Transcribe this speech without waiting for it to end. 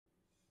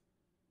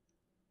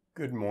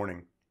Good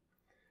morning.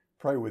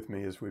 Pray with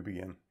me as we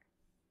begin.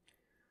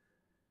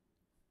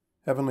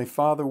 Heavenly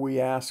Father, we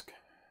ask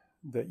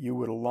that you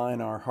would align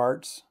our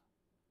hearts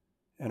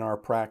and our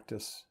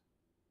practice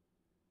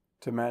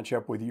to match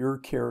up with your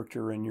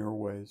character and your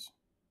ways.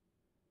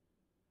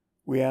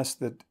 We ask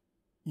that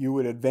you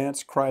would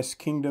advance Christ's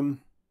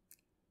kingdom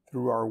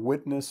through our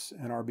witness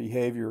and our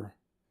behavior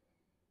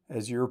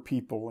as your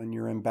people and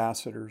your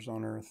ambassadors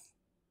on earth.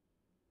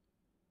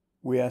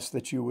 We ask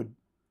that you would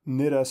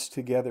knit us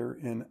together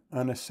in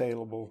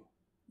unassailable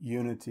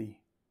unity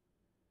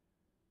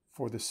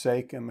for the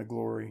sake and the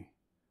glory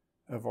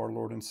of our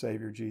Lord and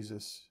Savior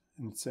Jesus.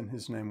 And it's in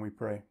his name we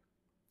pray.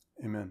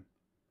 Amen.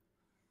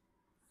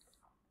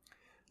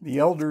 The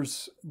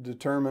elders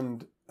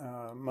determined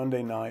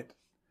Monday night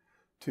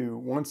to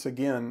once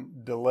again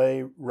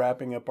delay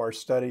wrapping up our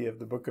study of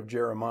the book of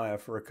Jeremiah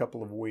for a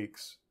couple of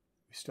weeks.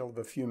 We still have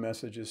a few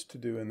messages to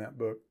do in that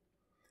book.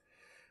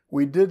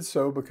 We did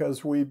so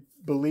because we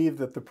believe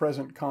that the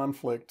present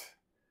conflict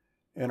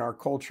in our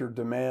culture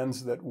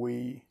demands that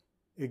we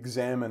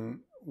examine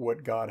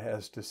what God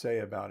has to say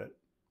about it.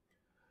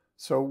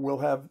 So we'll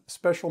have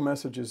special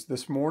messages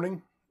this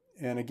morning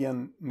and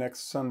again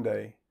next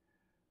Sunday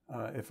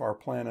if our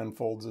plan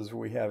unfolds as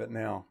we have it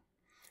now.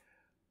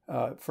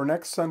 For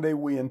next Sunday,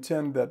 we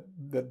intend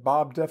that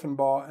Bob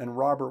Deffenbaugh and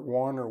Robert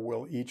Warner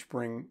will each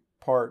bring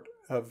part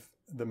of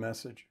the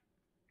message.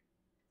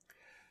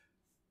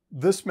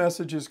 This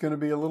message is going to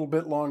be a little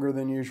bit longer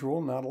than usual,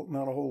 not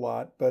a whole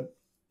lot, but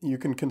you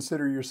can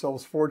consider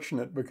yourselves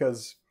fortunate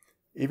because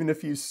even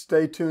if you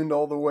stay tuned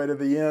all the way to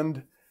the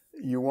end,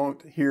 you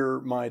won't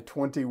hear my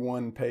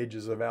 21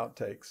 pages of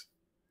outtakes.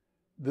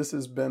 This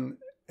has been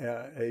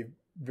a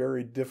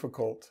very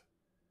difficult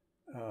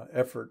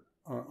effort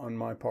on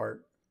my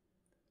part,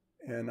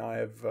 and I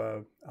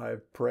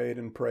have prayed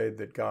and prayed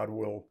that God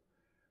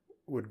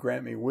would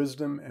grant me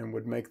wisdom and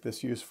would make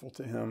this useful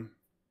to him.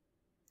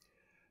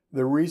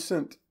 The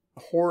recent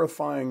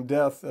horrifying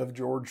death of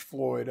George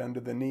Floyd under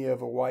the knee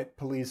of a white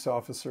police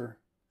officer,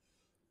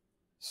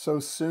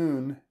 so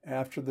soon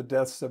after the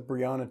deaths of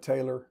Breonna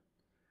Taylor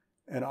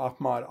and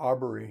Ahmaud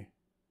Arbery,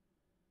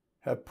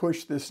 have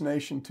pushed this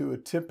nation to a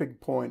tipping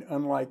point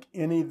unlike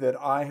any that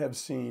I have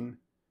seen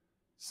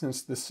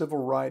since the civil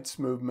rights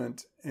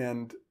movement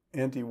and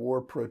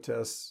anti-war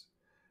protests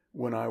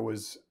when I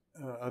was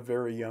a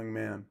very young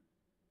man.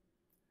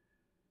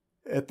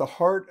 At the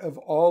heart of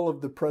all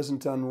of the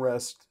present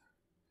unrest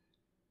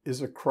is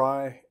a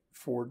cry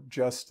for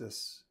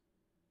justice.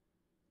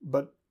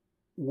 But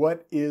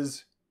what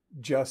is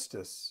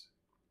justice?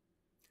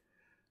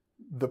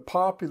 The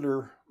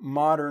popular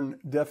modern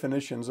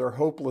definitions are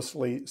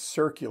hopelessly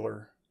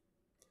circular.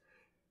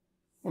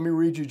 Let me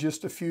read you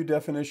just a few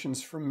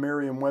definitions from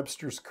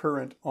Merriam-Webster's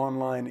current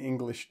online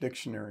English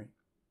dictionary.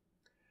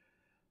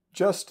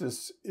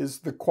 Justice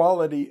is the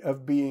quality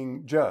of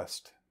being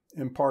just,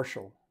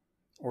 impartial,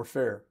 or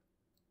fair.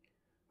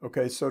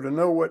 Okay, so to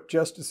know what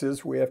justice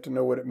is, we have to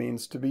know what it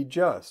means to be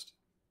just.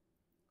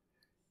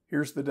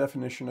 Here's the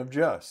definition of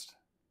just.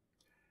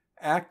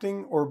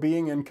 Acting or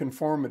being in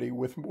conformity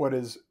with what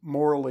is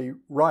morally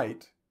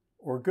right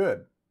or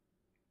good.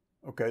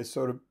 Okay,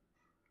 so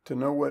to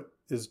know what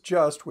is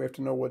just, we have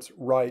to know what's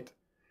right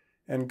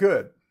and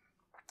good.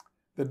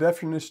 The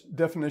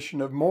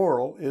definition of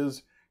moral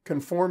is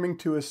conforming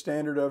to a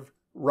standard of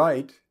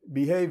right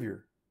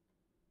behavior.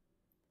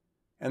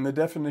 And the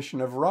definition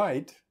of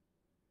right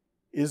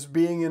is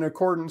being in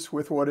accordance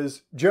with what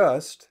is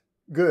just,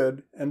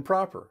 good, and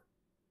proper.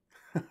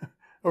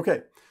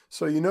 Okay,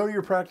 so you know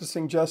you're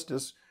practicing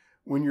justice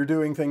when you're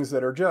doing things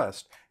that are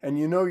just. And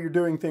you know you're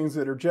doing things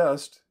that are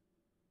just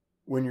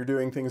when you're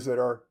doing things that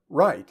are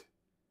right.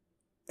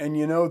 And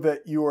you know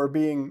that you are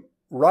being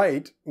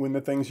right when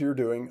the things you're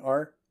doing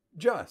are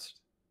just.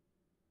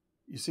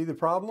 You see the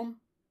problem?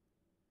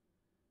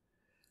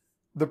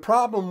 The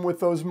problem with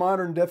those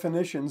modern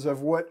definitions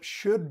of what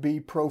should be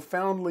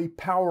profoundly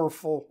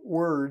powerful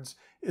words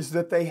is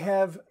that they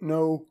have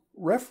no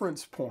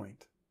reference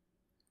point.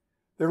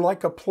 They're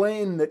like a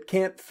plane that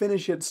can't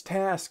finish its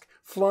task,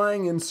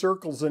 flying in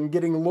circles and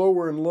getting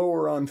lower and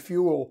lower on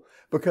fuel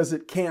because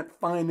it can't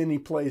find any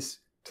place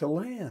to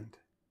land.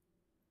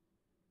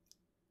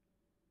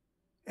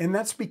 And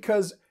that's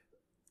because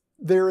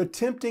they're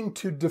attempting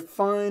to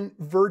define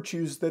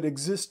virtues that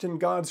exist in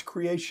God's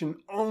creation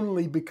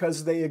only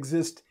because they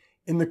exist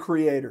in the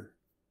Creator.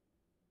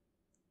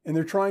 And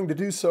they're trying to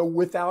do so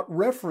without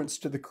reference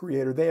to the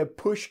Creator. They have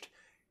pushed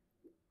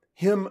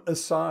Him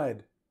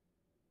aside.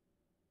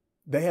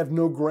 They have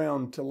no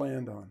ground to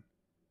land on.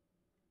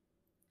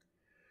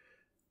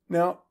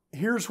 Now,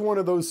 here's one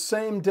of those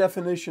same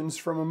definitions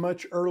from a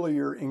much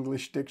earlier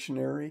English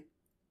dictionary.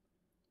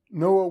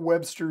 Noah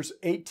Webster's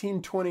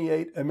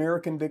 1828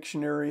 American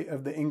Dictionary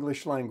of the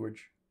English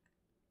Language.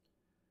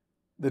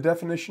 The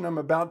definition I'm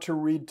about to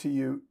read to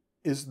you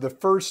is the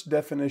first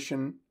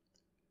definition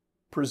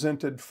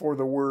presented for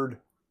the word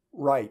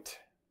right.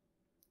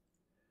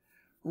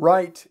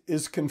 Right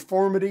is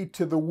conformity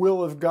to the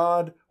will of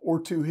God or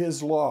to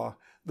His law,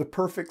 the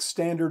perfect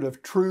standard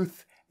of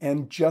truth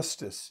and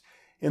justice.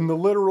 In the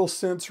literal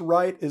sense,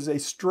 right is a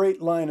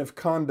straight line of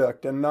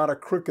conduct and not a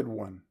crooked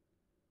one.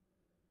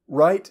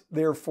 Right,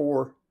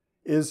 therefore,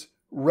 is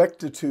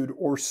rectitude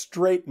or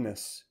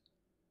straightness.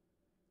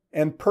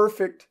 And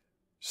perfect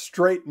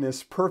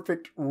straightness,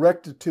 perfect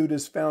rectitude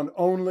is found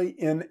only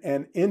in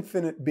an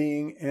infinite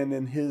being and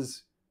in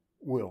His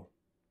will.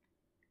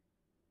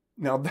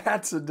 Now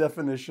that's a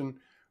definition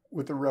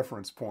with a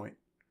reference point.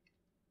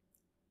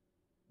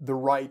 The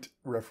right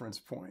reference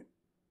point.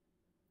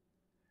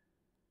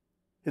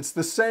 It's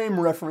the same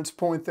reference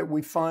point that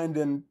we find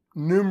in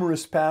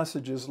numerous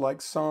passages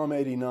like Psalm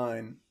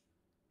 89.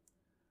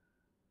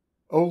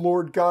 O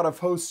Lord God of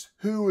hosts,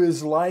 who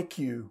is like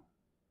you,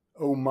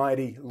 O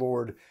mighty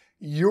Lord?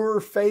 Your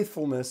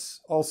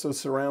faithfulness also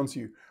surrounds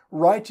you.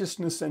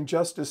 Righteousness and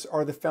justice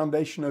are the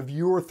foundation of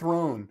your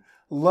throne.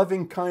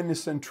 Loving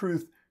kindness and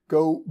truth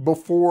go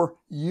before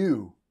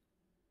you.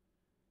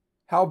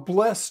 How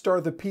blessed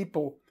are the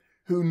people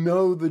who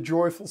know the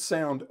joyful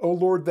sound. O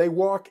Lord, they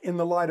walk in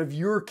the light of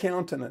your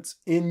countenance.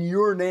 In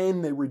your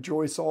name they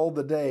rejoice all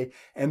the day,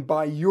 and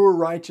by your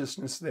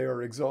righteousness they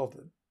are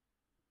exalted.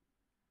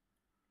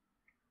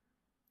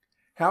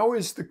 How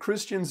is the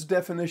Christian's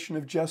definition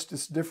of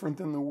justice different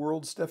than the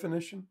world's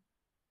definition?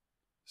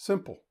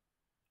 Simple.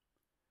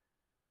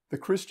 The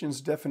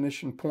Christian's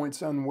definition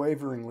points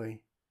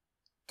unwaveringly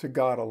to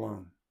God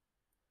alone,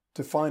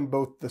 to find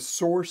both the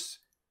source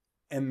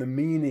and the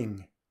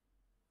meaning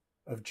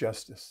of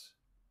justice.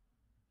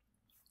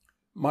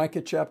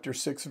 Micah chapter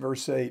 6,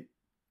 verse 8,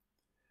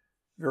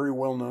 very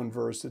well-known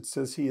verse. It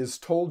says, He has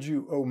told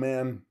you, O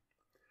man,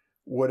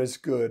 what is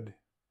good,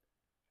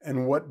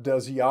 and what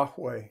does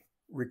Yahweh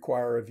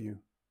require of you,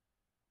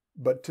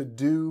 but to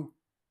do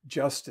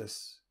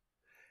justice,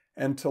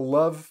 and to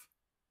love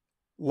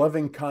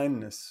loving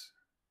kindness,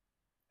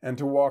 and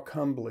to walk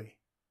humbly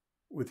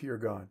with your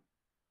God.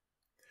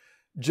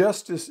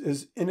 Justice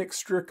is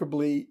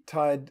inextricably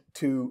tied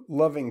to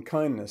loving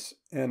kindness,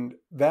 and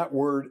that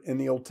word in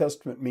the Old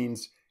Testament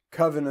means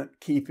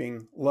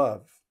covenant-keeping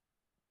love.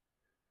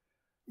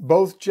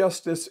 Both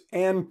justice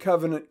and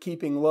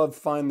covenant-keeping love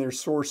find their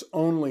source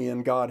only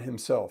in God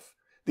Himself.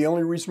 The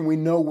only reason we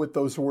know what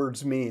those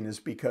words mean is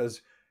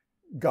because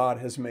God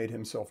has made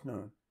Himself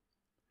known.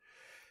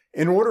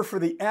 In order for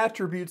the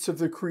attributes of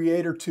the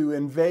Creator to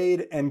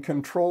invade and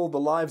control the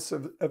lives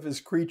of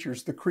His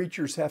creatures, the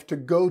creatures have to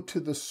go to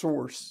the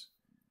source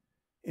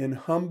in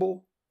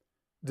humble,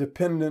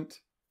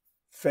 dependent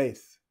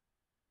faith.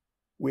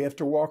 We have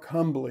to walk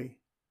humbly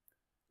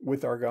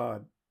with our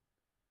God.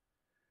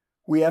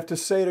 We have to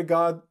say to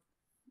God,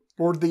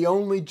 Lord, the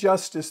only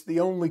justice,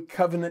 the only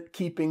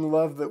covenant-keeping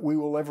love that we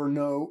will ever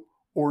know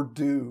or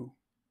do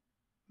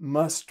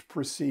must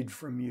proceed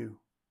from you.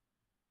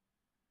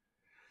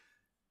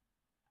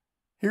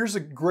 Here's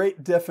a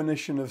great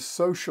definition of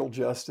social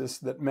justice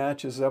that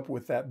matches up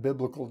with that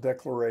biblical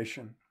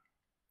declaration.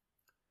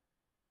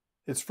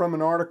 It's from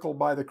an article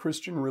by the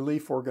Christian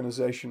relief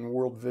organization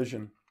World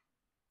Vision.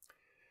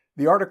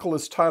 The article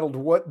is titled,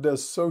 What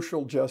Does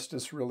Social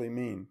Justice Really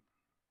Mean?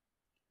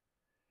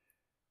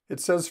 It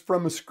says,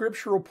 from a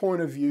scriptural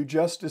point of view,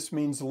 justice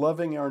means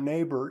loving our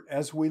neighbor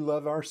as we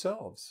love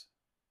ourselves,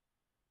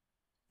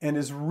 and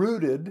is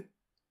rooted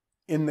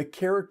in the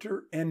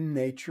character and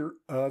nature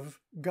of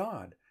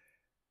God.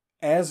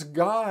 As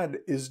God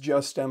is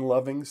just and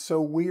loving,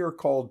 so we are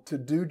called to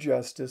do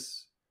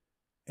justice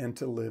and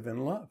to live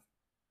in love.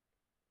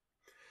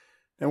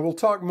 And we'll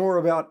talk more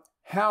about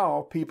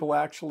how people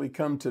actually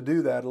come to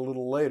do that a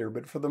little later,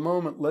 but for the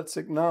moment, let's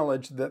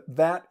acknowledge that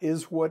that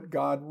is what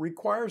God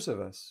requires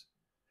of us.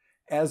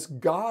 As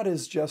God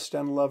is just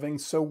and loving,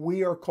 so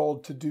we are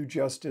called to do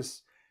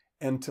justice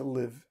and to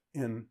live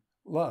in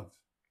love.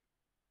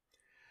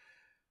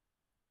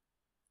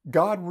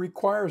 God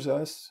requires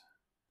us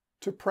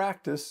to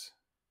practice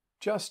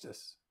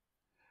justice.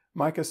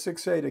 Micah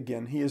 6:8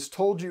 again, He has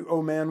told you,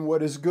 O man,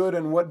 what is good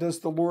and what does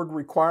the Lord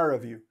require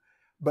of you,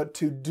 but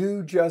to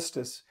do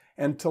justice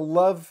and to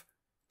love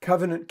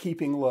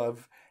covenant-keeping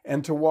love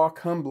and to walk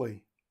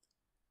humbly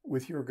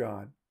with your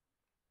God.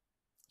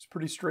 It's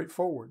pretty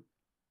straightforward.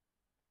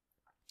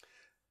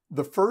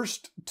 The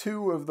first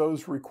two of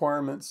those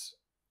requirements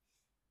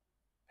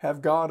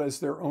have God as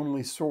their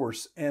only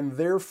source, and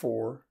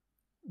therefore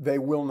they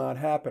will not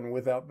happen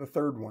without the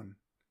third one.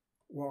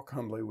 Walk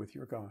humbly with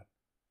your God.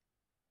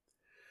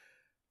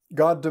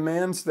 God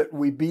demands that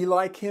we be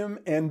like Him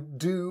and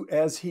do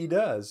as He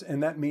does,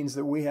 and that means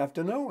that we have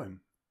to know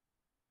Him.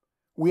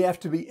 We have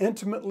to be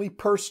intimately,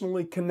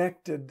 personally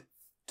connected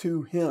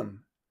to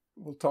Him.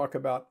 We'll talk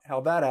about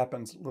how that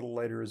happens a little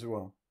later as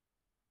well.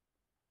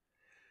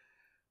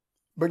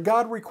 But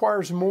God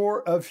requires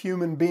more of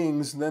human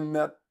beings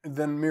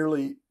than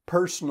merely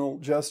personal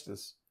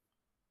justice.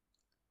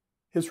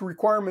 His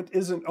requirement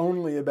isn't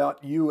only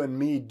about you and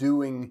me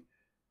doing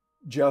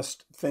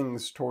just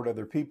things toward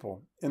other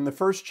people. In the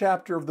first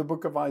chapter of the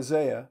book of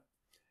Isaiah,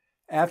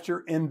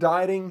 after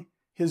indicting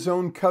His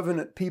own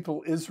covenant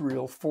people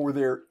Israel for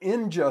their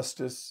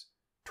injustice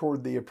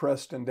toward the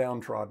oppressed and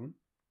downtrodden,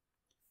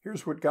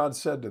 here's what God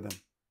said to them.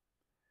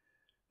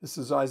 This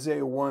is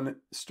Isaiah 1,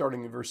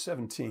 starting in verse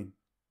 17.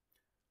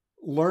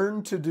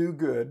 Learn to do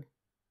good,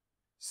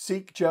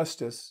 seek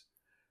justice,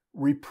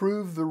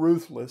 reprove the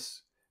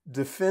ruthless,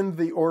 defend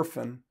the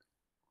orphan,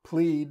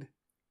 plead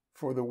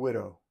for the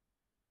widow.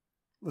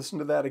 Listen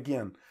to that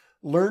again.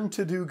 Learn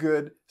to do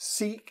good,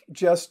 seek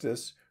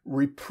justice,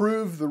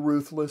 reprove the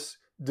ruthless,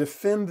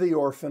 defend the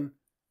orphan,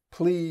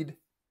 plead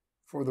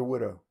for the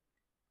widow.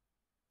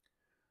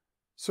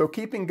 So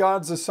keeping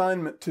God's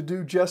assignment to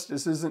do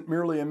justice isn't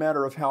merely a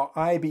matter of how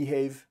I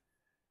behave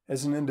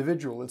as an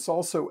individual. It's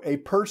also a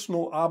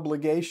personal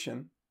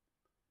obligation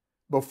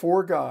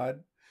before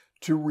God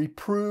to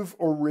reprove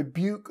or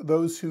rebuke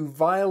those who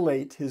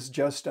violate His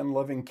just and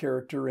loving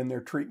character in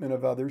their treatment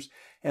of others,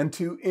 and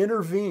to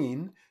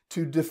intervene,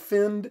 to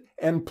defend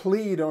and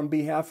plead on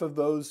behalf of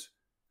those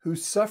who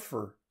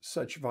suffer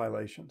such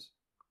violations.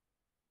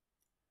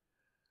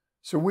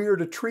 So we are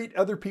to treat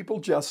other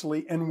people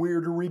justly, and we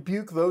are to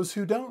rebuke those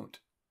who don't.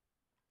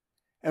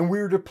 And we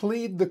are to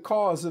plead the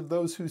cause of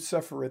those who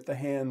suffer at the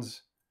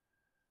hands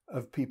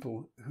of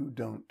people who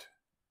don't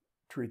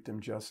treat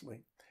them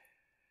justly.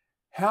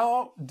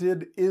 How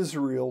did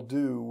Israel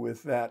do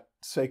with that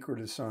sacred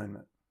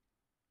assignment?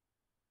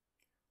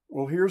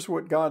 Well, here's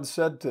what God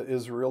said to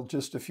Israel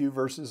just a few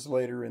verses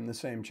later in the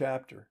same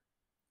chapter.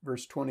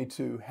 Verse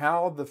 22,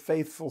 how the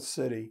faithful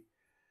city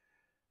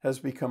has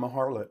become a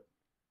harlot.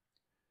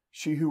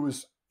 She who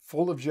was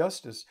full of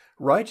justice,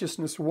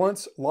 righteousness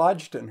once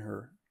lodged in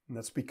her, and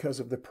that's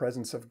because of the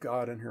presence of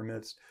God in her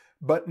midst.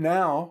 But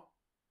now,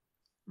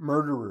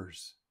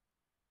 murderers.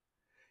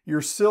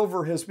 Your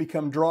silver has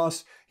become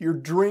dross, your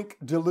drink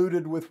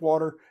diluted with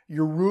water.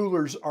 Your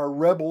rulers are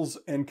rebels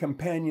and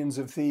companions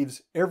of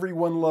thieves.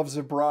 Everyone loves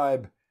a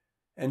bribe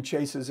and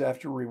chases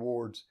after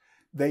rewards.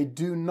 They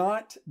do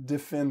not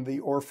defend the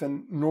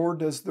orphan, nor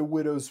does the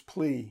widow's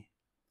plea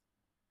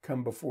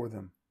come before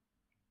them.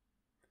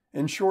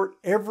 In short,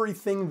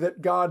 everything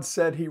that God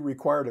said He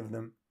required of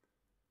them,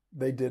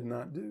 they did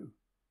not do.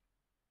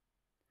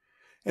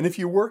 And if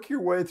you work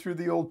your way through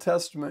the Old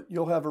Testament,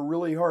 you'll have a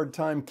really hard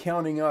time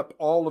counting up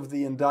all of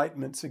the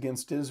indictments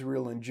against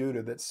Israel and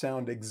Judah that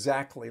sound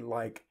exactly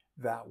like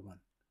that one.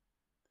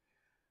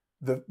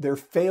 Their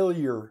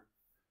failure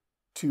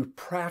to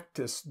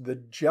practice the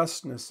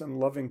justness and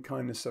loving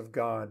kindness of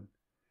God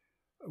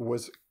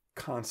was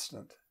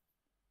constant.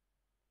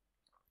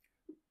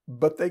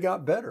 But they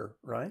got better,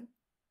 right?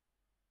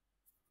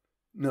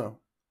 No.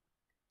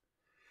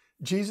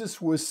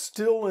 Jesus was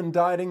still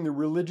indicting the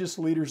religious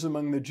leaders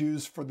among the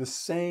Jews for the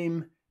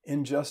same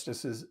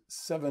injustices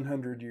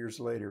 700 years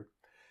later.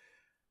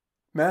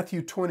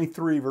 Matthew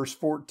 23, verse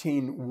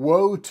 14,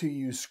 woe to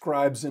you,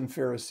 scribes and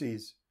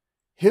Pharisees,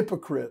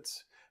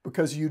 hypocrites,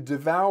 because you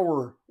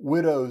devour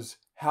widows'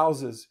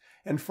 houses,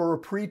 and for a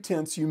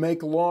pretense you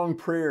make long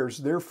prayers,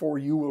 therefore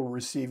you will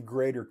receive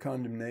greater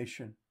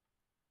condemnation.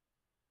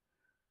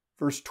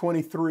 Verse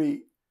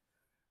 23,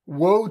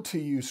 woe to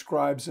you,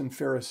 scribes and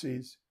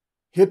Pharisees,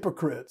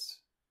 hypocrites,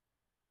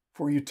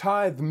 for you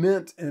tithe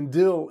mint and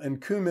dill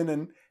and cumin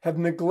and have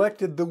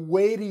neglected the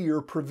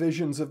weightier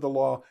provisions of the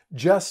law,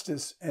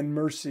 justice and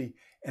mercy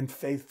and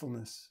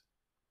faithfulness.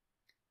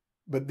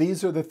 But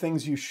these are the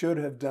things you should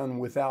have done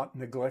without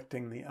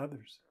neglecting the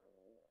others.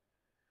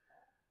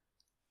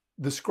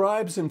 The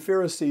scribes and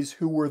Pharisees,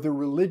 who were the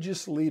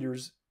religious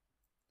leaders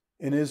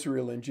in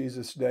Israel in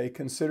Jesus' day,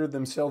 considered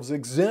themselves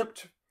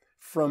exempt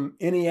from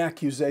any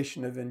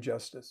accusation of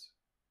injustice.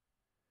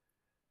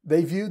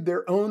 They viewed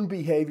their own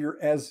behavior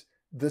as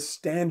the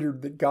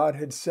standard that God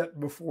had set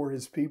before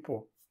His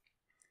people.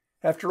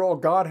 After all,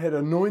 God had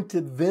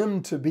anointed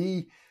them to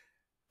be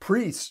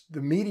priests,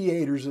 the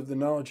mediators of the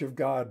knowledge of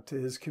God to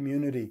His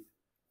community.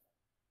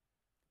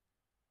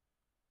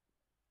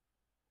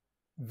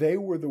 They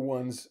were the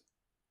ones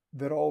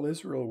that all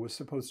Israel was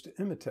supposed to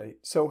imitate.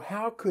 So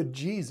how could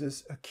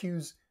Jesus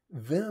accuse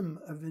them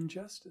of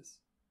injustice?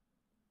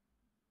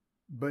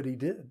 But He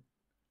did,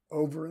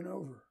 over and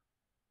over.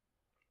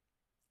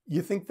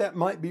 You think that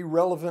might be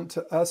relevant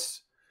to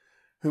us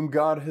whom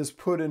God has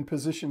put in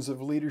positions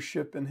of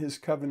leadership in His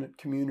covenant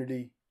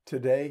community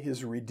today,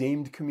 His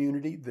redeemed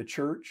community, the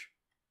church?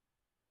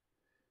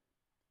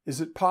 Is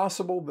it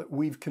possible that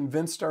we've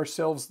convinced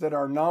ourselves that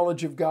our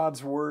knowledge of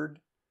God's Word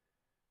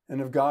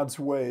and of God's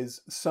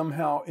ways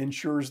somehow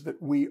ensures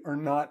that we are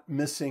not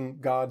missing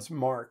God's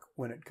mark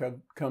when it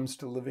comes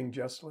to living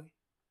justly?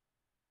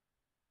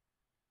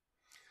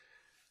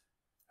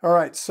 All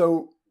right,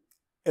 so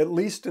at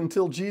least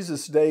until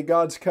Jesus' day,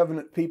 God's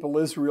covenant people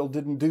Israel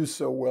didn't do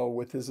so well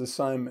with His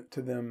assignment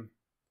to them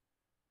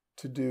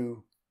to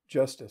do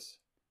justice.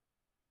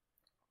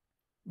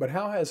 But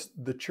how has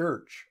the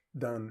church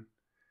done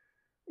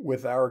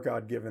with our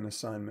God-given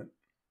assignment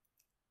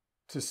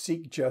to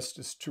seek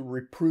justice, to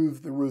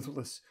reprove the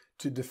ruthless,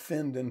 to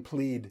defend and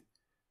plead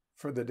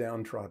for the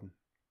downtrodden?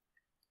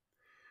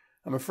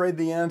 I'm afraid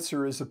the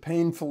answer is a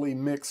painfully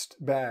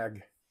mixed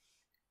bag.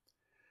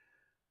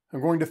 I'm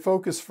going to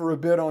focus for a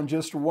bit on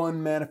just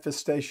one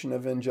manifestation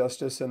of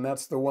injustice, and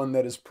that's the one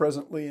that is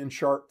presently in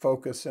sharp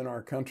focus in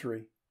our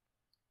country.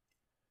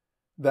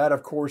 That,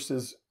 of course,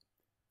 is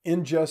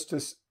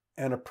injustice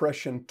and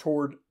oppression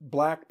toward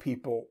black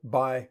people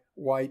by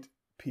white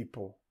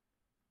people.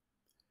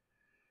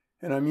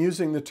 And I'm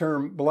using the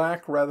term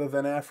black rather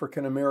than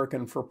African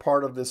American for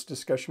part of this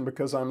discussion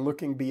because I'm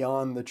looking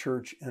beyond the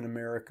church in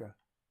America.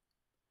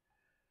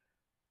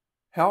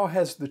 How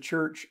has the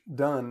church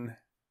done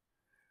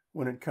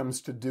when it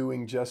comes to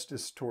doing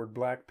justice toward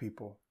black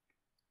people?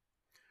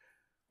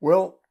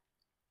 Well,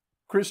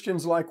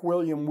 Christians like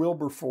William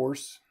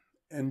Wilberforce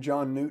and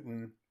John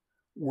Newton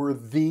were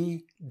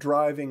the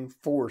driving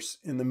force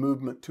in the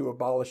movement to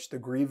abolish the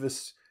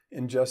grievous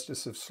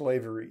injustice of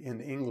slavery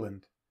in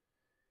England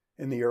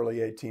in the early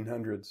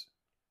 1800s.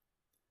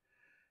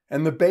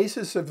 And the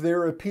basis of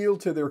their appeal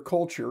to their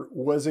culture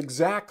was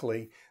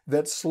exactly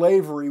that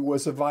slavery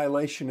was a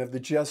violation of the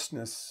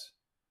justness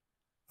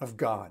of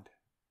God.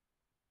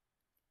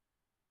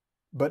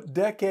 But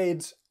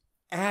decades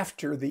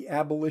after the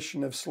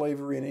abolition of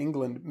slavery in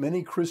England,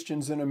 many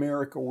Christians in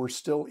America were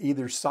still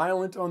either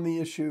silent on the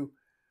issue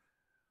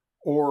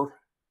or,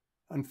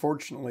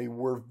 unfortunately,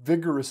 were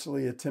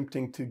vigorously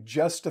attempting to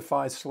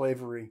justify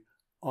slavery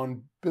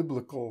on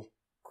biblical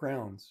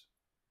grounds,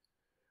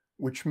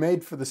 which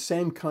made for the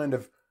same kind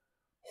of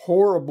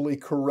horribly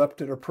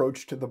corrupted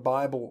approach to the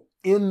Bible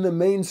in the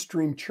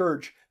mainstream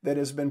church that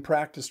has been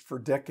practiced for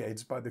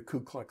decades by the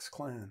Ku Klux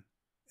Klan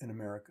in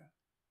America.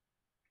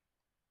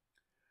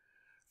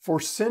 For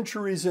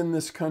centuries in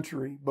this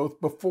country, both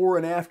before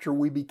and after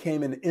we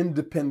became an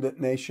independent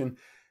nation,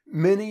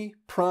 many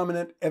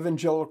prominent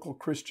evangelical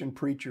Christian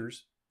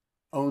preachers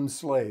owned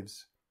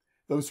slaves.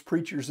 Those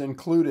preachers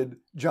included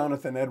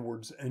Jonathan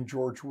Edwards and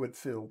George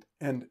Whitefield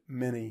and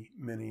many,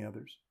 many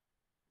others.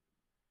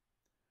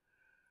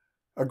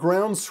 A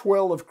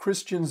groundswell of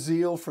Christian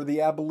zeal for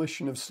the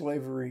abolition of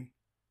slavery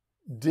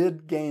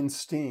did gain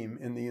steam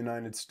in the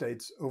United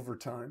States over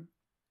time,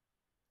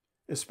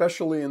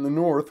 especially in the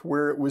North,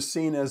 where it was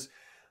seen as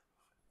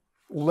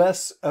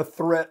less a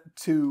threat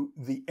to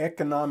the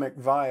economic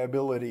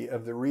viability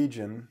of the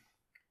region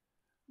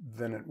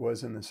than it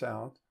was in the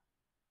South.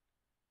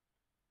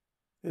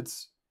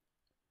 It's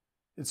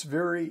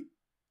very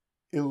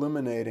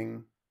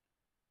illuminating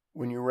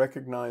when you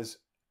recognize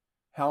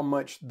how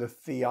much the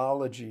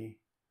theology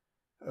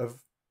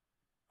of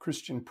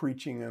Christian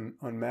preaching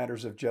on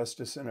matters of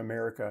justice in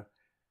America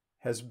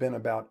has been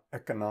about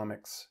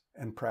economics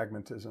and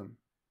pragmatism.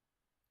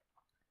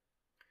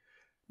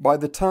 By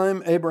the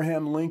time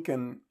Abraham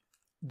Lincoln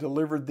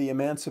delivered the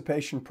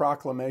Emancipation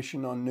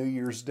Proclamation on New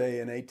Year's Day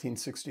in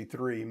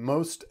 1863,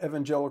 most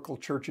evangelical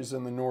churches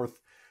in the North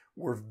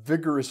were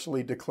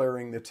vigorously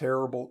declaring the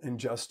terrible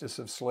injustice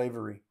of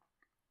slavery.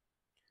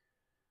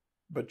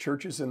 But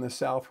churches in the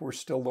South were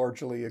still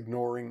largely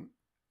ignoring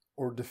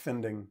or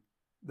defending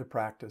the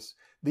practice.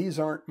 These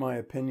aren't my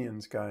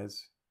opinions,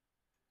 guys.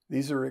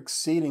 These are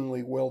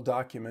exceedingly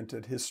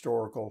well-documented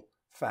historical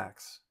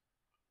facts.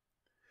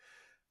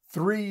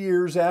 3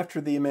 years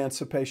after the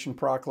Emancipation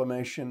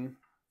Proclamation,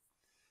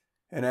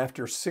 and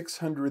after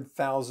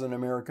 600,000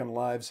 American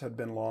lives had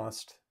been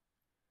lost,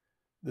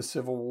 the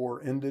Civil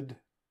War ended,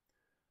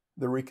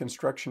 the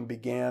Reconstruction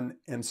began,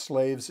 and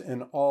slaves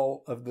in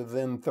all of the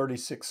then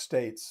 36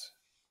 states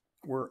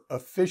were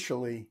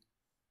officially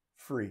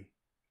free.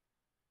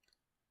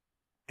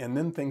 And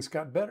then things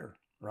got better,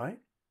 right?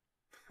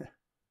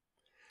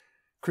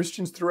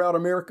 Christians throughout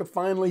America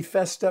finally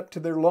fessed up to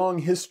their long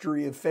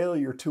history of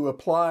failure to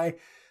apply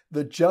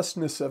the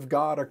justness of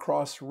God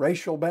across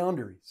racial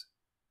boundaries,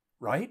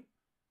 right?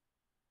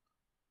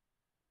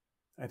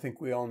 I think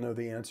we all know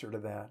the answer to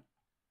that.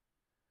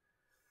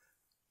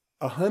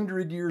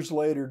 100 years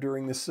later,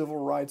 during the civil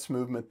rights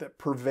movement that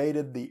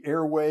pervaded the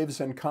airwaves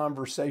and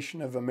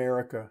conversation of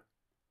America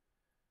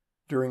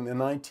during the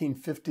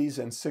 1950s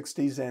and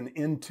 60s and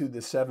into the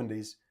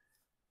 70s,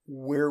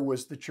 where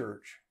was the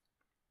church?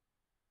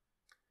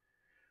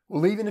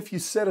 Well, even if you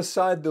set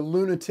aside the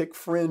lunatic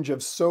fringe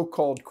of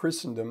so-called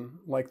Christendom,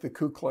 like the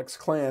Ku Klux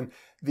Klan,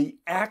 the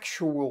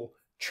actual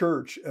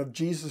Church of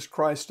Jesus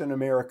Christ in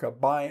America,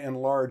 by and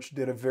large,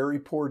 did a very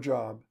poor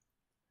job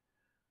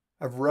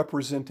of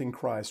representing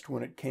Christ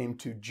when it came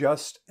to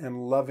just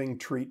and loving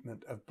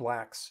treatment of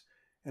blacks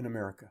in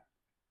America.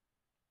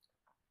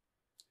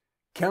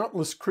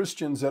 Countless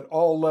Christians at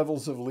all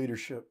levels of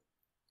leadership,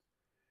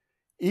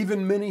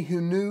 even many who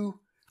knew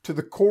to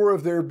the core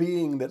of their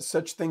being that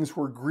such things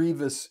were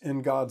grievous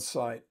in God's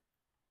sight,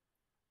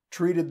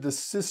 treated the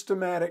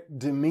systematic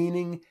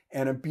demeaning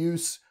and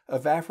abuse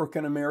of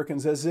African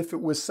Americans as if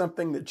it was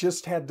something that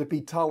just had to be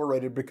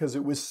tolerated because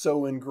it was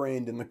so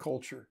ingrained in the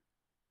culture.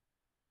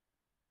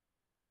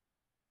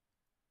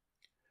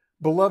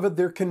 Beloved,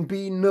 there can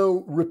be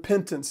no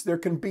repentance. There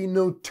can be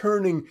no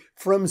turning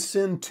from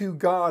sin to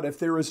God if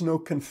there is no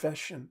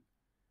confession,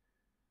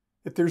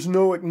 if there's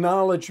no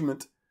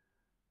acknowledgement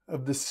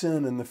of the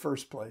sin in the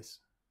first place.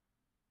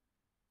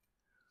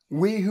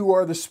 We who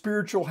are the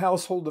spiritual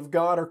household of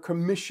God are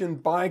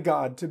commissioned by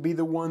God to be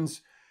the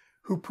ones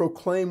who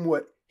proclaim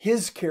what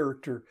His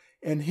character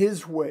and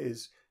His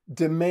ways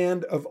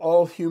demand of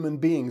all human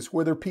beings,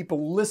 whether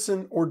people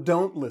listen or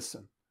don't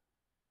listen.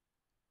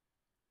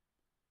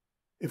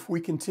 If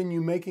we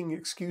continue making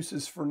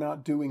excuses for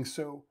not doing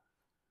so,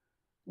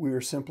 we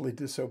are simply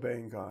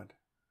disobeying God.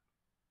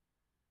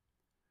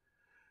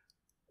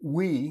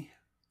 We,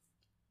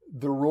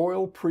 the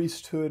royal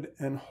priesthood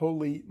and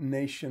holy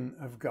nation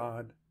of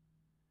God,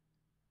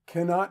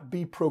 cannot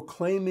be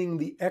proclaiming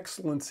the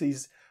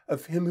excellencies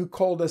of Him who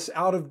called us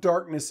out of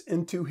darkness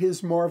into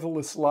His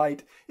marvelous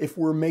light if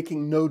we're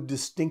making no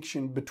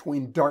distinction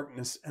between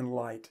darkness and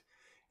light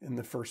in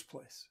the first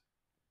place.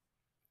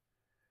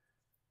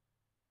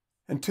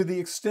 And to the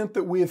extent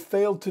that we have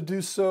failed to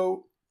do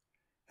so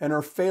and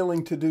are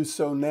failing to do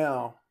so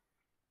now,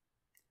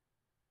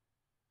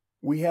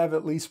 we have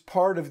at least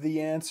part of the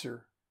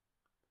answer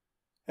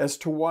as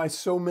to why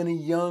so many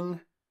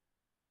young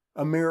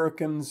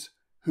Americans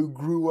who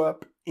grew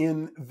up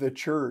in the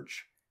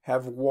church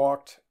have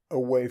walked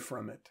away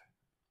from it.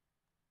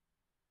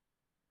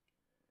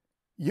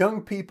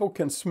 Young people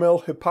can smell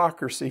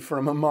hypocrisy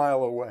from a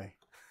mile away.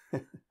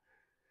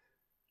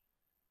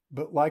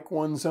 But like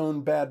one's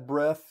own bad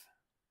breath,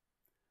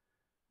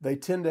 they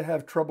tend to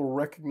have trouble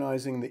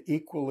recognizing the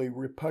equally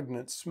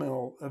repugnant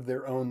smell of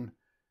their own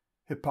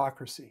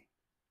hypocrisy.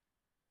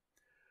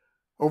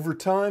 Over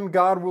time,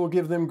 God will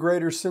give them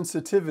greater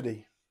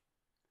sensitivity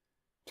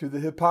to the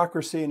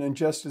hypocrisy and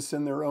injustice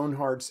in their own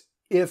hearts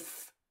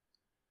if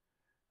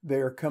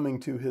they are coming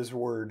to His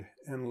Word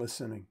and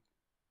listening.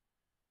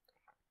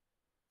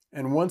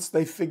 And once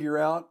they figure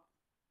out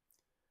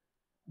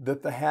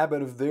that the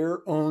habit of their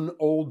own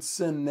old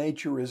sin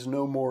nature is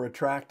no more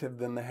attractive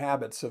than the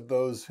habits of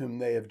those whom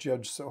they have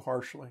judged so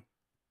harshly,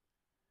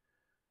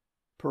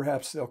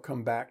 perhaps they'll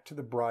come back to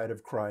the bride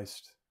of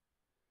Christ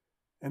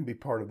and be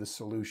part of the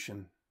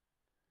solution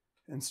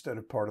instead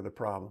of part of the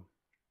problem.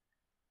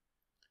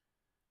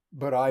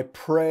 But I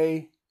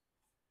pray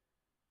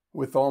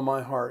with all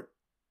my heart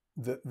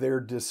that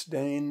their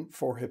disdain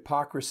for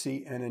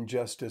hypocrisy and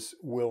injustice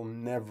will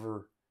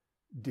never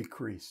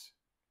decrease.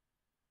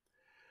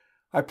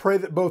 I pray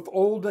that both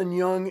old and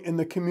young in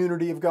the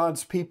community of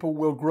God's people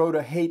will grow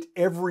to hate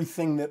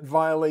everything that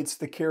violates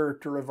the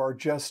character of our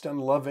just and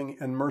loving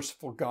and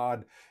merciful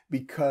God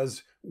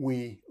because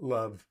we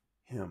love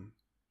Him.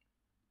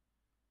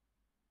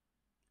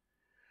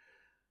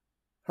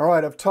 All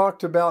right, I've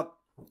talked about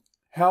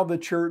how the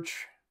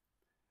church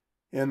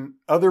in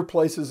other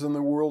places in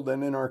the world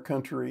and in our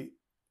country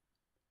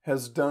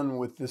has done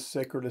with this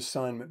sacred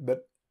assignment,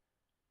 but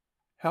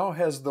how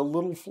has the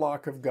little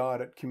flock of God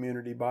at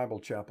Community Bible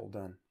Chapel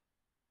done?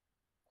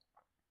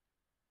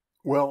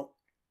 Well,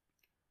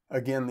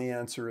 again, the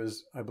answer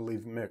is, I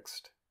believe,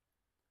 mixed.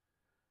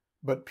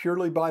 But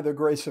purely by the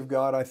grace of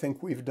God, I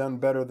think we've done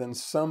better than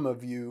some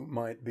of you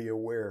might be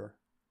aware.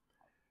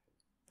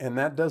 And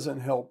that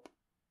doesn't help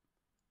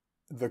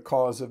the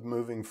cause of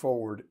moving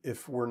forward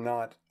if we're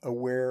not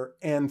aware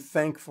and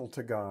thankful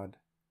to God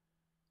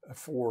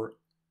for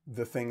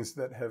the things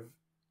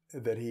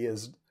that He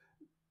has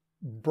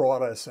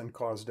brought us and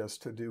caused us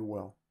to do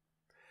well.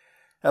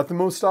 At the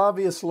most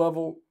obvious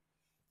level,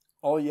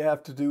 all you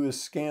have to do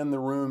is scan the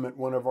room at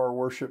one of our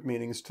worship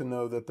meetings to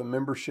know that the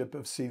membership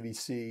of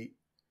CVC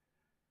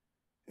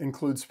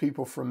includes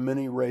people from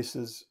many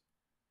races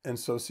and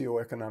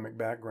socioeconomic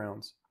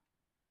backgrounds.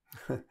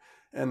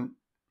 And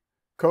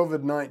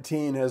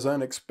COVID-19 has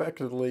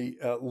unexpectedly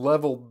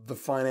leveled the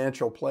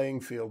financial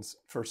playing fields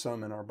for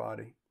some in our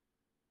body.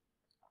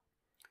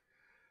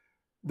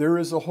 There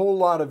is a whole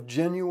lot of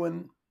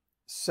genuine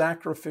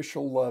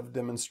sacrificial love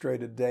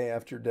demonstrated day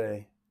after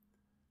day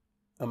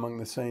among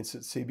the saints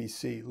at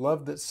CBC,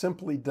 love that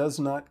simply does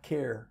not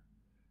care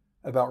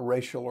about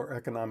racial or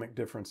economic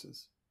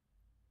differences.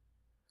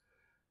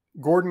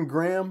 Gordon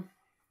Graham,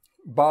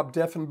 Bob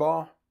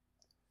Deffenbaugh,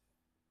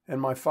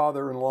 and my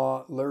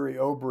father-in-law, Larry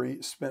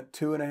Obry, spent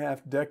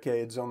 2.5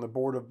 decades on the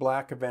board of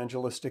Black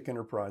Evangelistic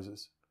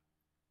Enterprises,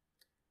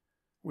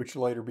 which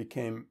later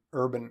became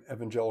Urban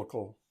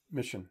Evangelical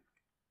Mission.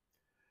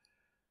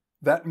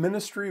 That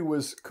ministry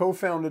was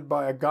co-founded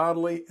by a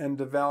godly and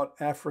devout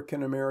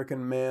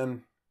African-American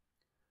man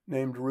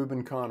named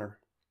Reuben Connor,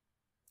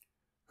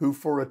 who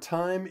for a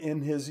time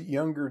in his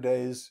younger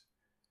days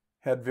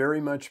had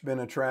very much been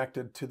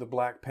attracted to the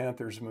Black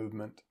Panthers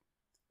movement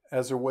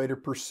as a way to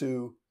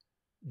pursue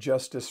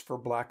justice for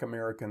Black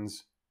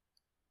Americans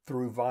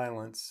through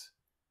violence,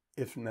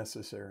 if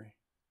necessary.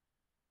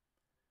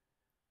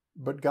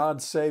 But God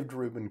saved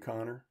Reuben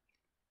Connor,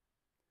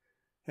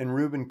 and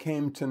Reuben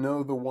came to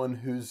know the one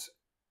whose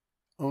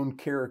own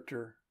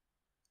character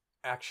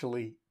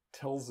actually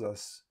tells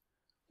us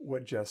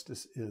what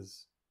justice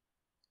is.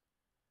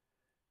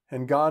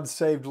 And God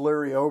saved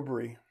Larry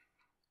Obry,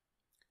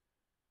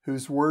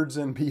 whose words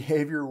and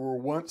behavior were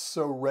once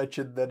so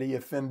wretched that he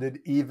offended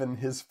even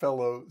his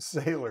fellow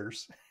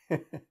sailors.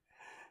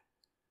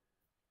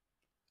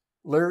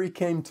 Larry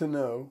came to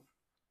know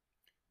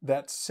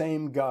that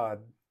same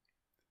God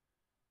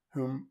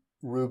whom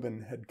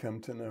Reuben had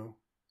come to know,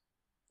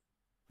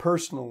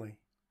 personally,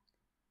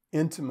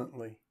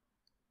 intimately,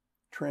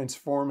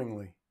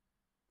 transformingly,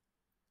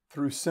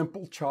 through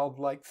simple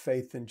childlike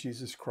faith in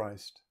Jesus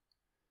Christ,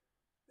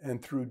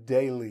 and through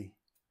daily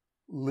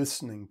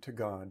listening to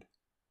God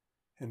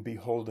and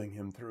beholding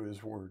Him through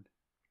His Word.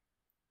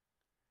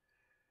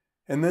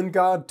 And then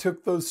God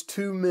took those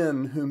two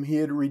men whom He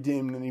had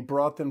redeemed and He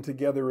brought them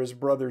together as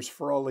brothers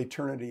for all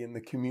eternity in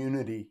the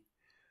community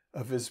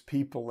of His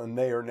people, and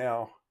they are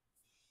now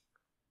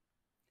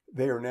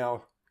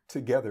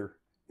together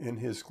in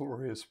His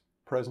glorious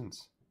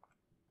presence.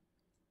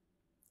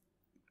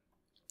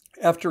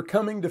 After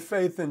coming to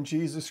faith in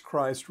Jesus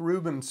Christ,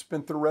 Reuben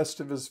spent the rest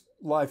of his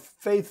life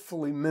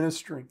faithfully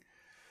ministering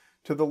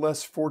to the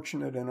less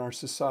fortunate in our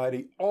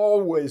society,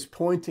 always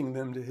pointing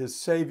them to his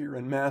Savior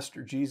and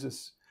Master,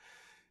 Jesus.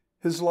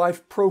 His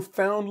life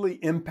profoundly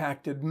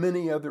impacted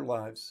many other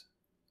lives.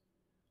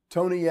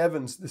 Tony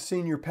Evans, the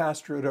senior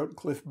pastor at Oak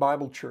Cliff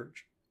Bible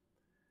Church,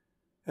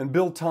 and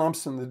Bill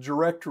Thompson, the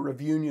director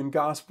of Union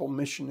Gospel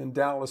Mission in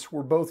Dallas,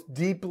 were both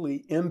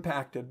deeply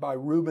impacted by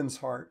Reuben's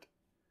heart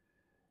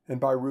and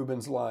by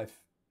Reuben's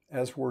life,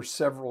 as were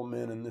several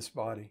men in this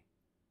body.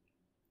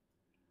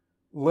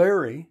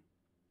 Larry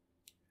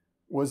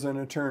was an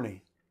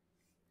attorney,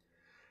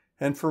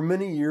 and for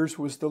many years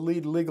was the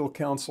lead legal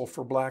counsel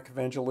for Black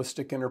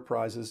Evangelistic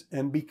Enterprises.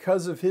 And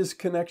because of his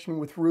connection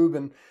with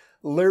Reuben,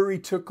 Larry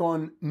took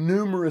on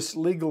numerous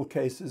legal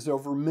cases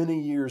over many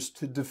years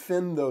to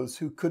defend those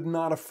who could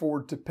not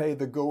afford to pay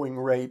the going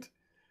rate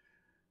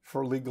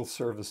for legal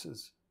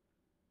services.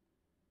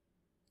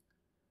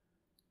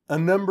 A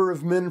number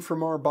of men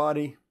from our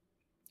body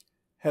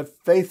have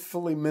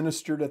faithfully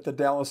ministered at the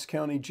Dallas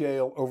County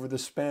Jail over the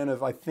span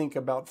of, I think,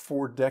 about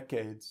 4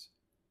 decades.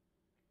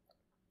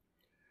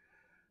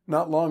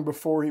 Not long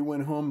before he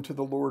went home to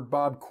the Lord,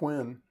 Bob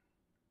Quinn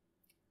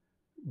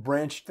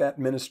branched that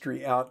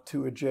ministry out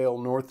to a jail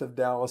north of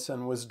Dallas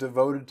and was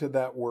devoted to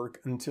that work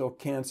until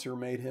cancer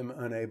made him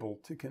unable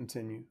to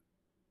continue.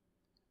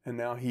 And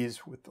now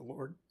he's with the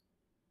Lord.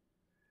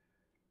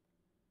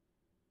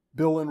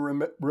 Bill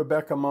and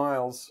Rebecca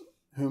Miles,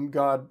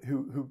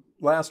 who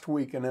last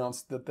week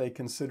announced that they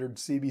considered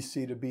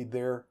CBC to be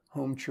their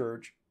home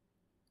church,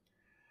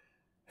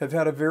 have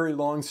had a very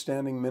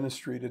long-standing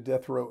ministry to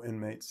death row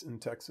inmates in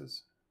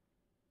Texas.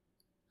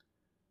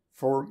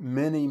 For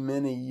many,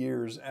 many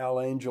years,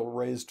 Al Angel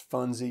raised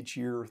funds each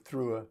year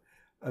through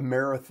a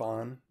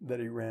marathon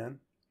that he ran.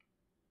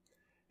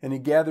 And he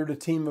gathered a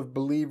team of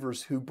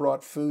believers who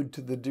brought food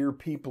to the dear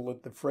people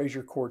at the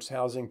Fraser Courts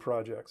housing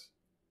projects.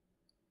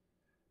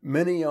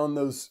 Many on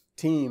those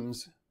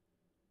teams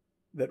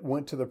that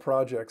went to the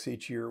projects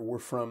each year were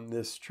from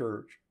this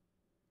church.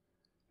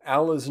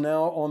 Al is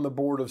now on the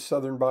board of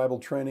Southern Bible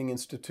Training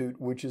Institute,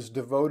 which is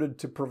devoted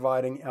to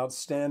providing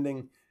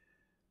outstanding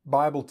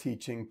Bible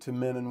teaching to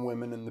men and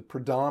women in the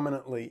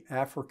predominantly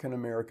African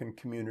American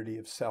community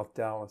of South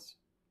Dallas.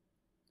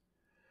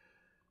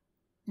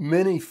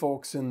 Many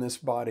folks in this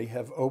body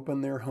have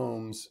opened their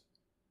homes,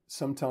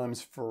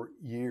 sometimes for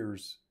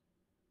years,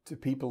 to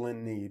people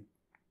in need,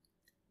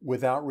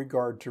 without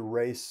regard to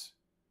race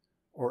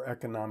or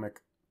economic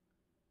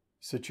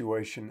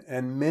situation.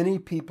 And many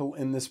people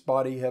in this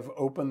body have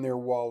opened their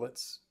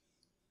wallets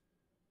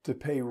to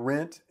pay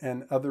rent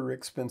and other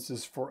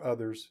expenses for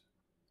others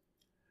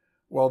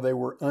while they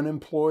were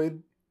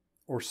unemployed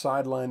or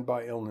sidelined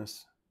by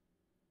illness,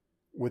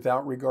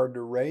 without regard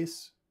to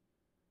race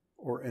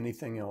or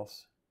anything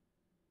else.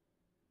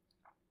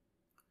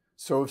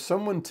 So if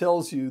someone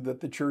tells you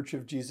that the Church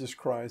of Jesus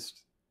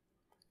Christ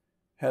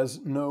has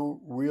no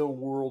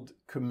real-world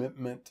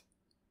commitment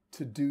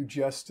to do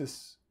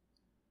justice,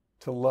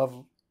 to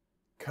love,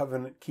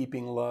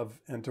 covenant-keeping love,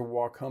 and to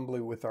walk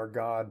humbly with our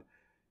God,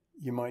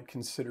 you might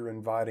consider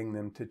inviting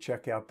them to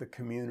check out the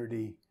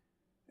community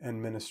and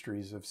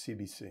ministries of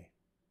CBC.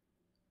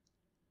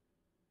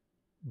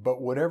 But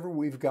whatever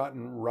we've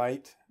gotten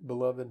right,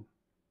 beloved,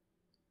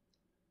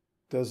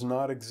 does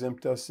not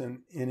exempt us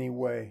in any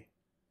way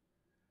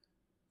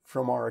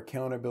from our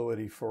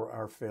accountability for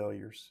our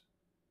failures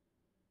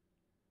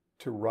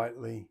to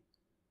rightly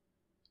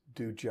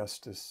do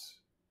justice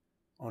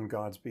on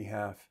God's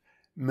behalf.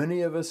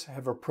 Many of us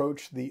have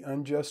approached the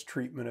unjust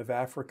treatment of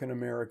African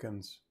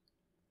Americans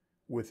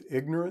with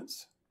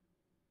ignorance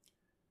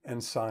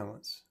and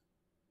silence.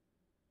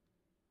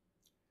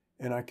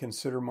 And I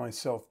consider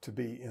myself to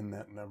be in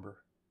that number.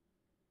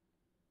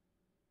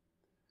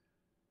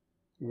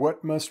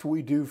 What must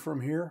we do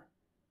from here?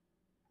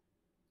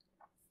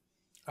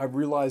 I've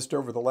realized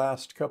over the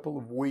last couple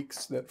of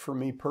weeks that for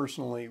me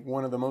personally,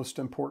 one of the most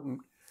important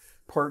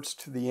parts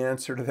to the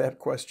answer to that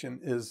question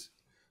is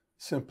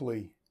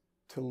simply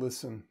to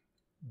listen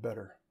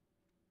better.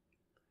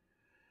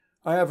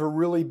 I have a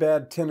really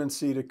bad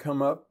tendency to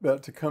come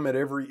at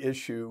every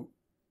issue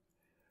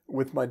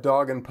with my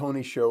dog and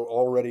pony show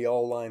already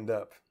all lined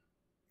up.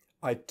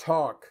 I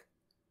talk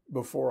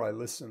before I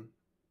listen.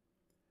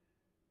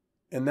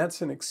 And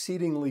that's an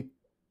exceedingly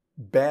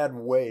bad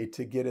way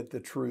to get at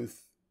the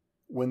truth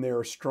when there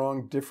are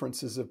strong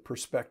differences of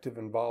perspective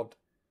involved,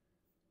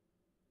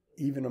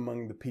 even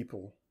among the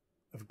people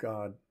of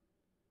God.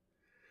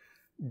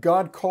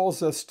 God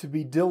calls us to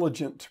be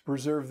diligent to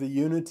preserve the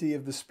unity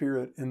of the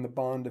Spirit in the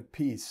bond of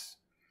peace.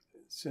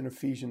 It's in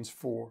Ephesians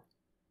 4.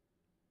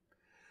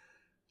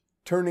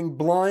 turning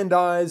blind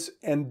eyes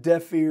and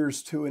deaf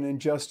ears to an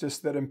injustice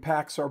that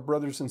impacts our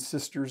brothers and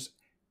sisters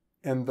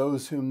and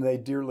those whom they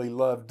dearly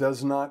love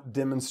does not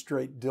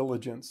demonstrate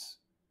diligence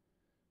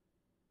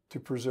to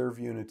preserve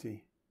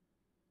unity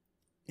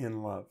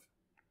in love.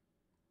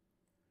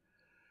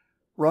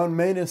 Ron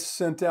Manus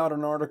sent out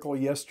an article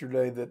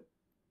yesterday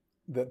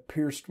that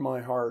pierced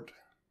my heart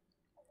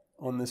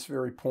on this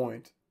very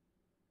point.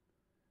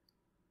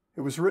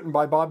 It was written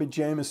by Bobby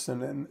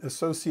Jamieson, an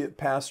associate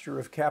pastor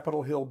of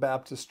Capitol Hill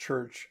Baptist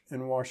Church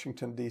in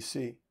Washington,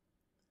 D.C.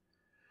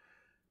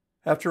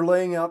 After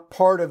laying out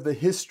part of the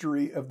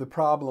history of the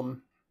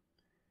problem,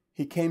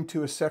 he came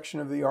to a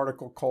section of the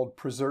article called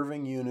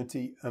Preserving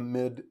Unity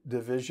Amid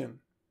Division.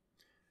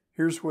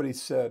 Here's what he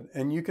said,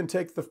 and you can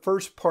take the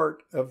first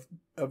part of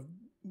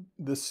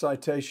this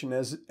citation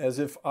as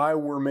if I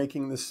were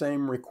making the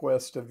same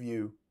request of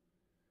you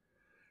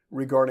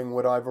regarding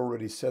what I've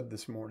already said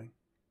this morning.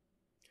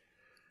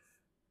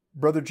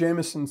 Brother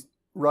Jamieson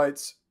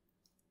writes,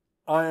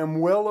 I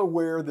am well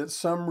aware that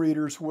some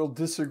readers will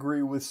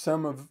disagree with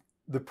some of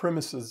the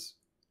premises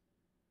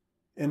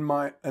in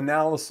my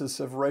analysis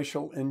of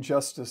racial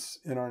injustice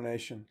in our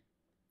nation.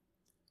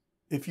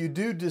 If you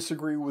do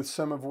disagree with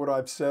some of what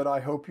I've said, I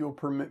hope you'll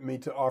permit me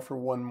to offer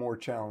one more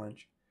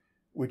challenge,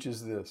 which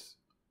is this.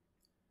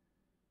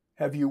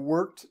 Have you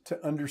worked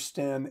to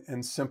understand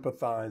and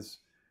sympathize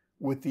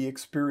with the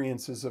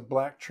experiences of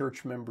Black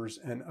church members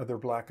and other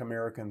Black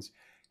Americans?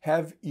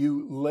 Have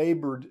you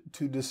labored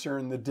to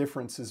discern the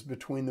differences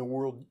between the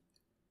world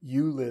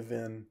you live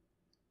in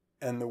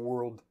and the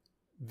world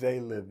they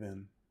live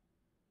in?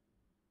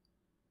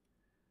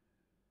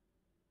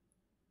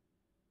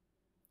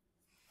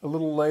 A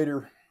little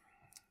later,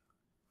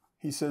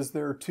 he says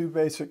there are two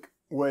basic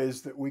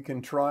ways that we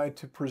can try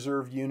to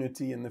preserve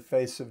unity in the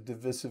face of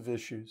divisive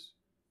issues.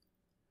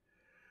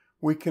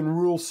 We can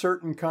rule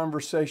certain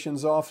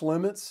conversations off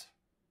limits,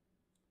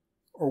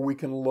 or we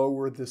can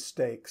lower the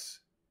stakes.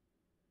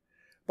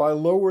 By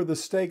lower the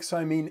stakes,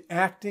 I mean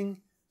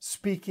acting,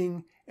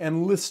 speaking,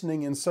 and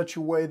listening in such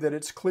a way that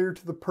it's clear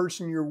to the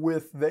person you're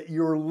with that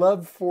your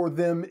love for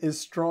them is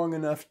strong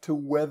enough to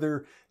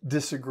weather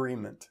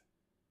disagreement.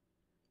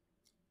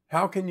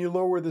 How can you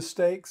lower the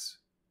stakes?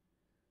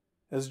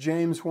 As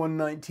James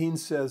 1:19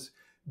 says,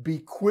 be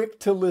quick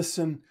to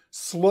listen,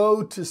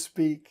 slow to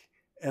speak,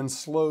 and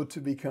slow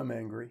to become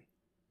angry.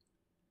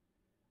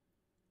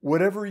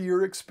 Whatever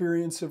your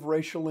experience of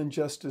racial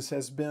injustice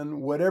has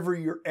been, whatever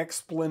your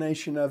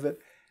explanation of it,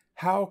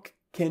 how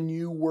can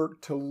you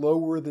work to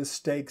lower the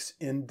stakes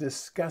in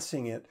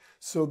discussing it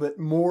so that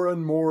more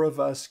and more of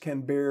us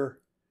can bear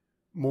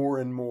more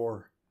and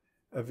more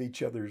of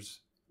each other's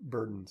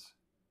burdens?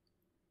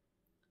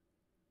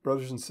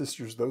 Brothers and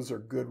sisters, those are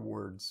good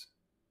words.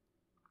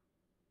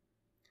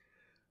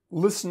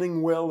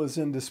 Listening well is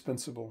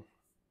indispensable,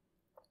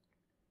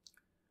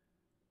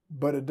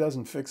 but it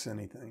doesn't fix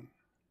anything.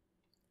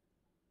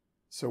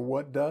 So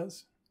what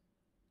does?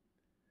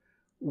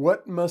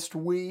 What must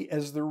we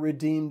as the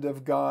redeemed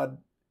of God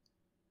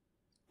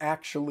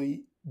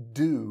actually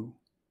do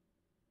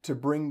to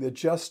bring the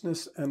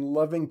justness and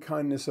loving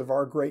kindness of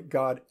our great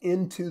God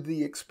into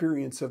the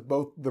experience of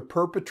both the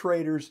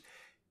perpetrators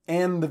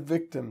and the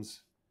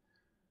victims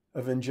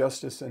of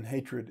injustice and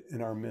hatred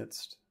in our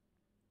midst?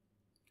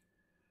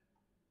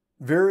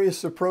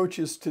 Various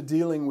approaches to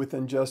dealing with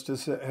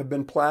injustice have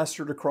been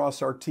plastered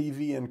across our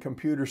TV and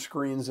computer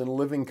screens in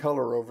living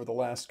color over the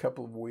last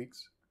couple of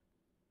weeks.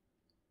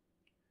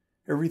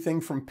 Everything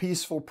from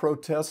peaceful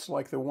protests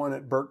like the one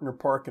at Berkner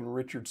Park in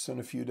Richardson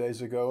a few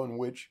days ago, in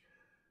which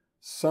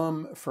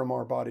some from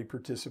our body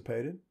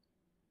participated,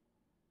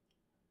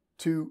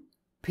 to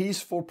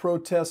peaceful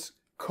protests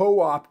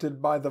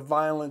co-opted by the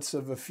violence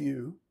of a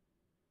few,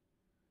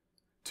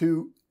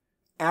 to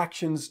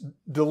actions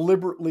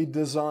deliberately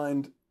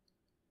designed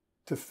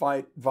to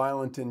fight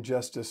violent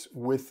injustice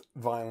with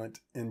violent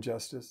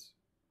injustice.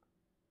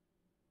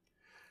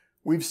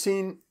 We've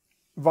seen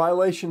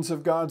violations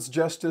of God's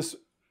justice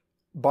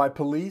by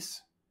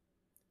police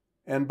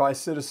and by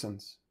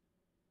citizens.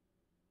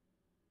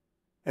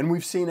 And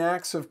we've seen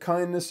acts of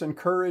kindness and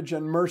courage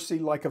and mercy,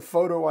 like a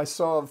photo I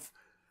saw of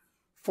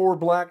 4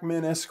 Black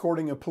men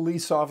escorting a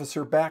police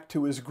officer back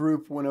to his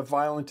group when a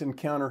violent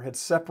encounter had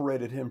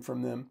separated him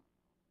from them.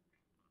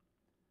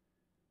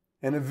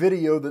 And a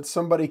video that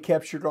somebody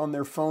captured on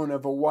their phone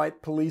of a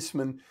white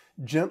policeman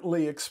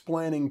gently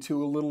explaining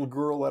to a little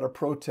girl at a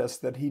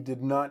protest that he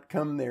did not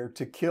come there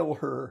to kill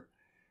her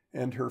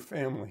and her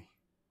family.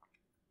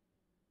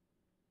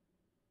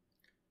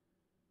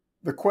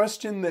 The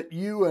question that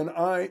you and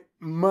I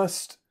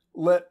must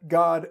let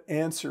God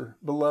answer,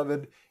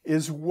 beloved,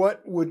 is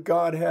what would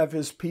God have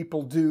his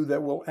people do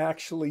that will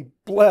actually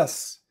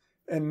bless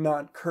and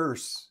not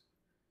curse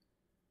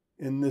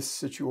in this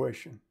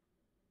situation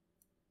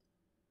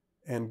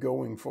and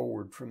going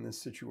forward from this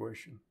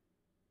situation?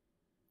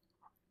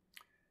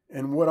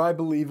 And what I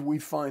believe we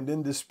find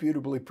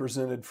indisputably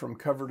presented from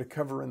cover to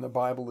cover in the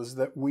Bible is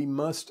that we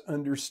must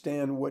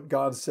understand what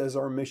God says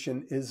our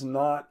mission is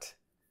not.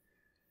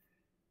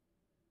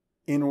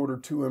 in order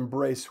to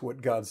embrace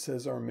what God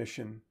says our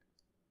mission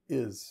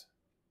is.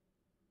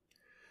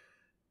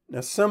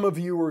 Now, some of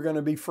you are going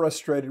to be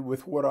frustrated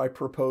with what I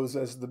propose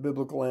as the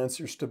biblical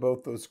answers to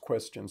both those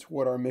questions,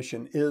 what our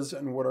mission is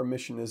and what our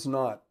mission is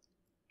not.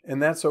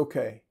 And that's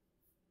okay.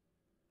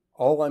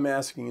 All I'm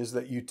asking is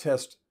that you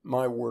test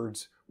my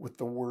words with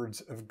the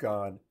words of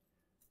God.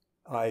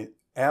 I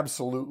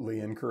absolutely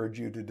encourage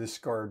you to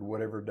discard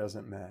whatever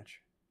doesn't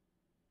match.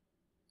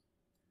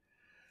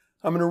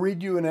 I'm going to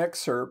read you an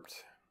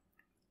excerpt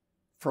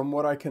from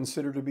what I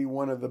consider to be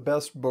one of the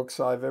best books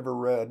I've ever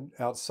read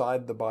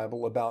outside the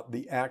Bible about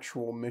the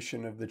actual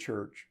mission of the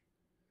church,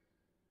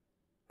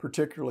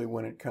 particularly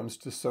when it comes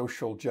to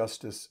social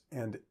justice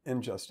and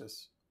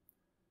injustice.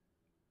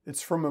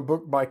 It's from a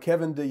book by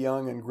Kevin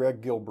DeYoung and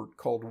Greg Gilbert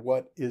called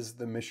What is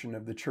the Mission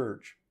of the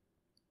Church?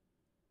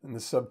 And the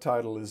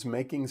subtitle is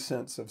Making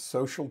Sense of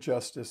Social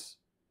Justice,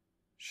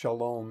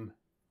 Shalom,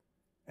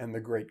 and the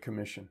Great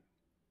Commission.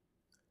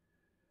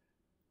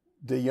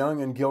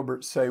 DeYoung and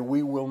Gilbert say,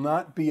 we will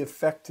not be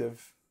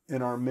effective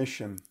in our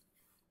mission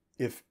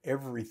if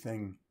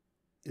everything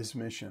is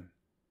mission.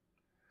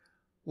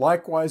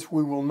 Likewise,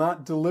 we will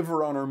not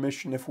deliver on our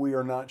mission if we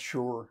are not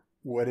sure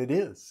what it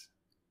is.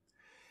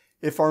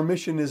 If our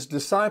mission is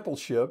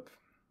discipleship,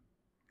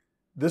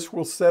 this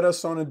will set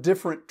us on a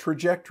different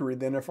trajectory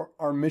than if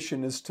our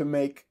mission is to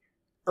make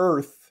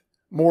earth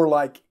more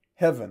like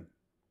heaven.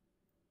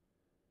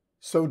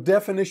 So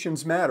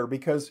definitions matter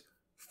because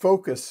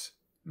focus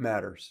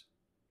matters.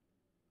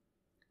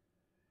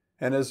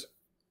 And as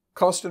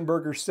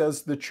Kostenberger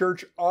says, the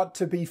church ought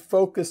to be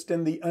focused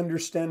in the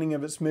understanding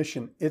of its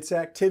mission. Its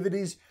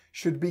activities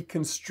should be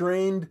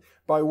constrained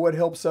by what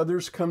helps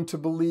others come to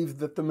believe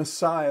that the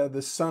Messiah,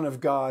 the Son of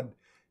God,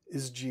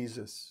 is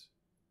Jesus.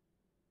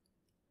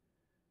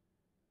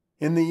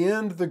 In the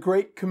end, the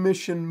Great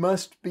Commission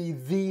must be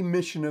the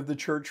mission of the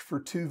church for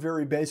two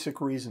very basic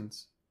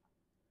reasons.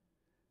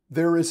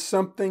 There is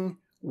something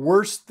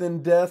worse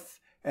than death,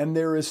 and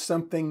there is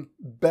something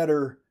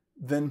better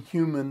than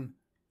human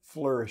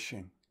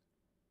flourishing.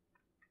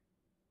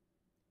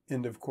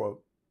 End of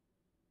quote.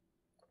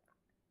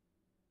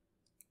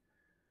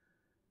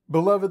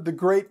 Beloved, the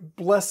greatest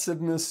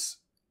blessedness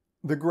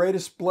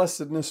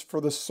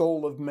for the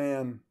soul of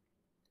man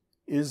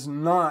is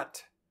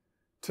not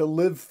to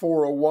live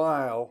for a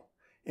while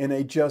in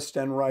a just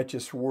and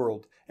righteous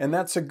world. And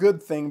that's a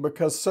good thing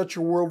because such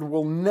a world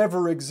will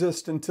never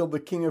exist until the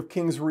King of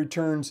Kings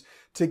returns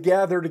to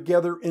gather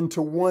together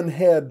into one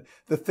head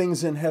the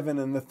things in heaven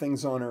and the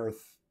things on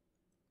earth.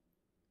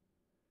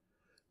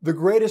 The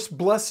greatest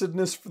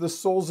blessedness for the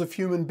souls of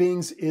human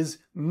beings is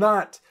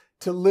not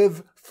to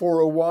live for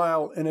a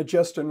while in a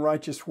just and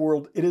righteous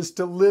world. It is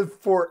to live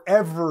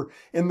forever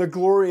in the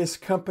glorious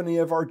company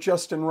of our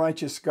just and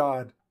righteous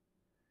God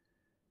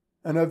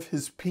and of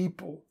His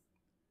people,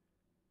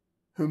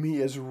 whom He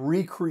has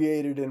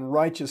recreated in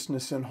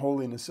righteousness and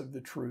holiness of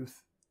the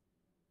truth.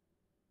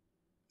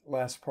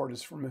 Last part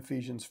is from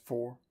Ephesians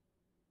 4.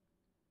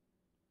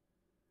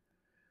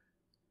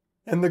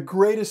 And the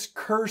greatest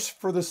curse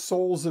for the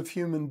souls of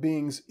human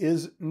beings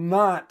is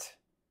not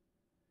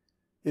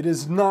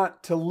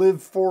to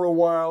live for a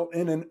while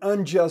in an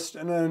unjust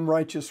and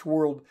unrighteous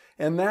world.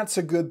 And that's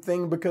a good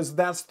thing because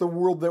that's the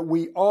world that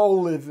we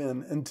all live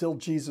in until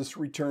Jesus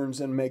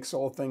returns and makes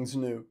all things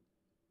new.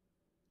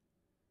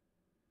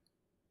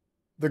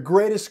 The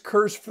greatest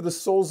curse for the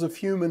souls of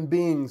human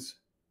beings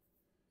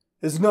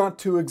is not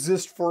to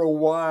exist for a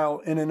while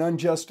in an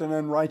unjust and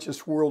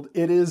unrighteous world.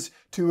 It is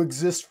to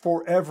exist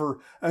forever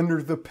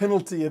under the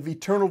penalty of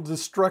eternal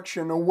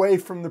destruction away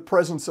from the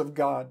presence of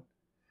God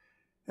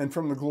and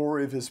from the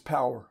glory of His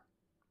power.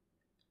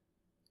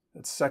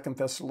 That's 2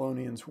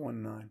 Thessalonians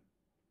 1:9.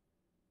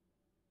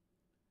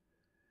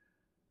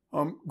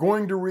 I'm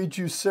going to read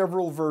you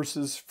several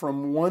verses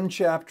from one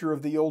chapter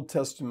of the Old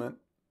Testament,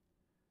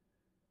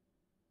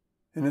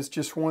 and it's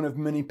just one of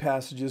many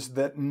passages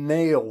that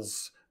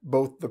nails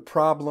both the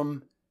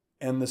problem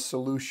and the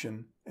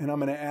solution. And I'm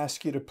going to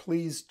ask you to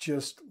please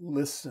just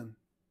listen.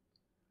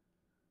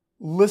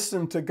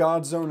 Listen to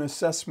God's own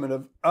assessment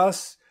of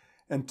us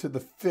and to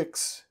the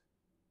fix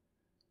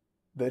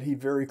that He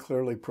very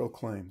clearly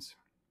proclaims.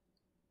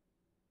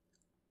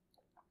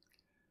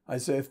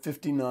 Isaiah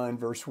 59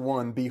 verse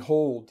 1,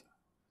 Behold,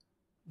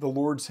 the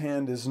Lord's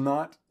hand is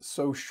not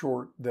so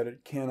short that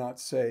it cannot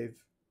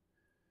save,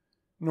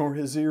 nor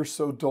His ear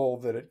so dull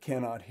that it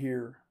cannot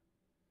hear.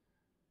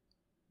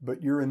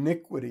 But your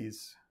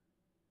iniquities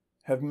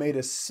have made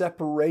a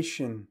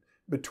separation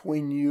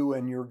between you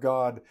and your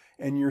God,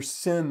 and your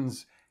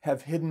sins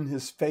have hidden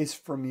His face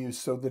from you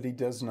so that He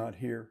does not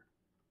hear.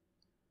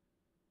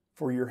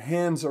 For your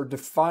hands are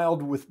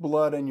defiled with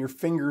blood and your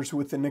fingers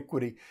with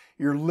iniquity.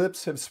 Your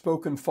lips have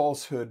spoken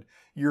falsehood.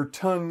 Your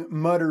tongue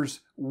mutters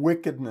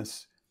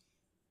wickedness.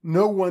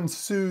 No one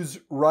sues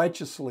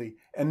righteously,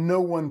 and no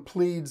one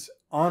pleads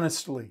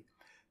honestly.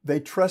 They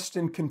trust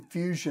in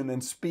confusion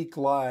and speak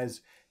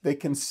lies. They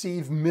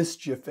conceive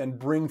mischief and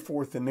bring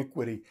forth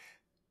iniquity.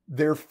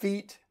 Their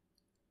feet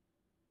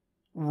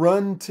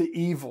run to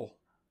evil,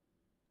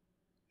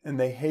 and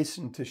they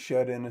hasten to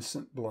shed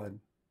innocent blood.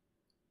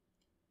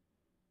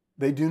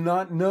 They do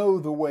not know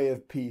the way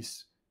of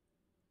peace,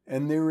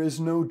 and there is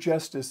no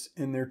justice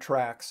in their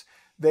tracks.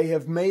 They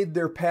have made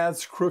their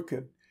paths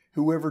crooked.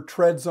 Whoever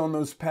treads on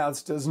those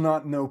paths does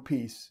not know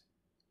peace.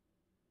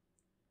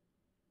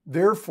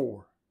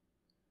 Therefore,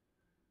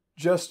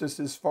 justice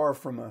is far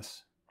from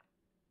us,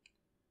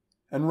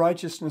 and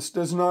righteousness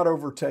does not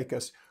overtake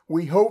us.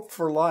 We hope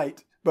for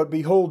light, but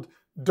behold,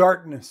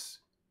 darkness.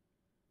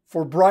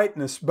 For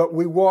brightness, but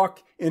we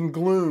walk in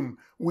gloom.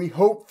 We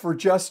hope for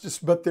justice,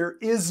 but there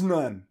is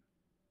none.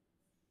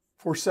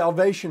 For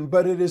salvation,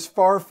 but it is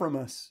far from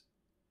us.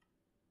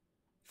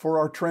 For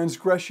our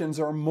transgressions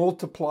are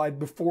multiplied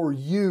before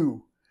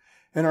you,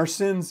 and our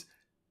sins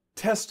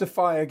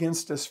testify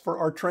against us. For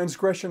our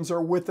transgressions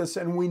are with us,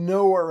 and we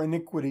know our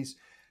iniquities,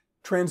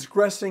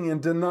 transgressing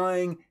and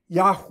denying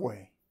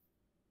Yahweh,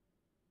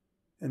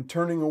 and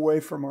turning away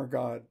from our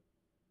God,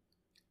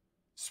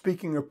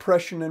 speaking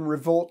oppression and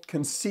revolt,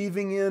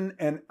 conceiving in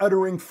and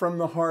uttering from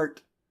the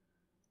heart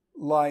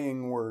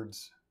lying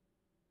words.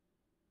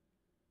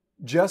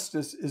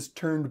 Justice is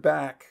turned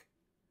back,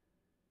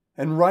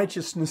 and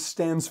righteousness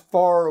stands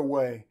far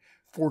away,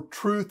 for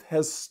truth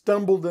has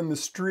stumbled in the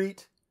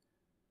street.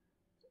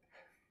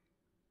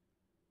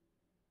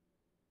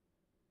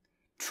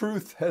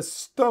 Truth has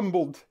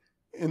stumbled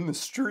in the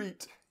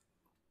street,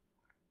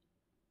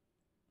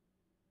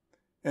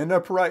 and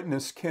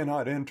uprightness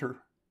cannot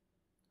enter.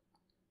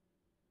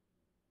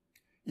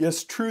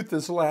 Yes, truth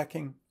is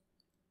lacking,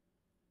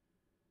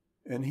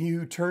 and he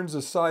who turns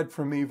aside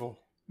from evil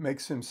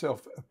makes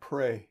himself a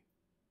prey.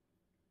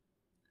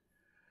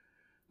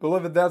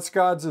 Beloved, that's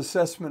God's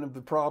assessment of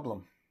the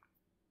problem.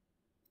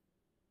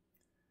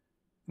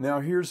 Now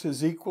here's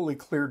his equally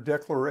clear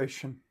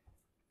declaration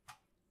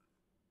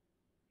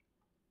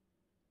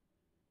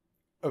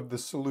of the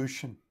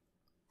solution.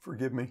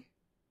 Forgive me.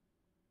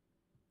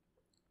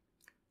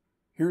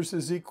 Here's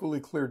his equally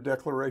clear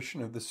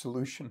declaration of the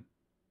solution.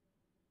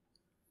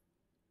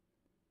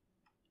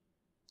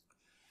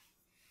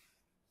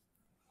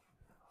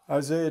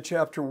 Isaiah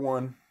chapter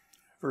 1,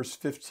 verse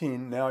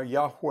 15. Now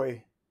Yahweh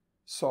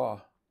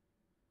saw.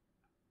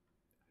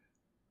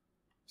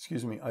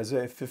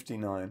 Isaiah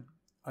 59.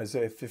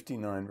 Isaiah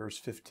 59, verse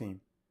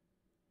 15.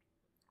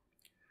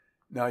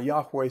 Now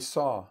Yahweh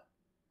saw,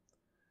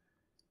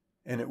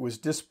 and it was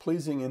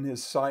displeasing in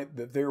his sight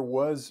that there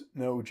was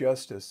no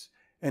justice,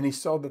 and he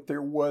saw that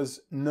there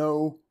was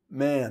no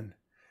man,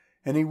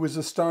 and he was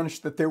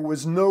astonished that there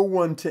was no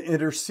one to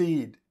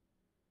intercede.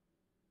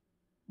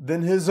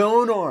 Then his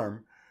own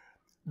arm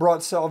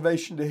brought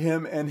salvation to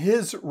him, and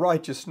his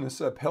righteousness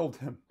upheld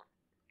him.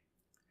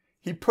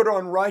 He put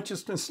on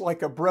righteousness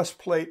like a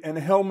breastplate and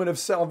a helmet of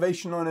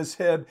salvation on his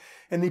head,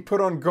 and he put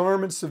on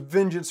garments of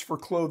vengeance for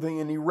clothing,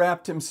 and he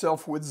wrapped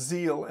himself with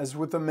zeal as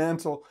with a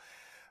mantle.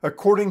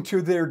 According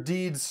to their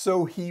deeds,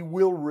 so he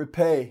will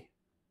repay.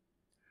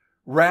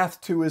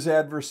 Wrath to his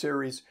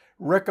adversaries,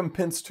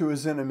 recompense to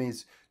his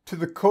enemies. To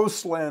the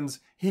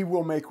coastlands he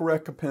will make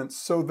recompense,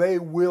 so they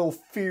will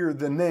fear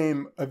the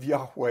name of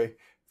Yahweh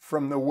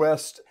from the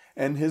west,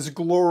 and his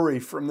glory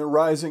from the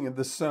rising of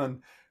the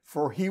sun.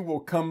 For he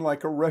will come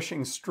like a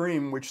rushing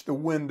stream which the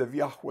wind of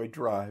Yahweh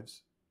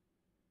drives.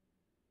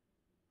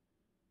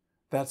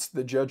 That's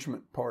the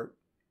judgment part.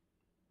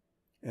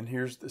 And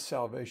here's the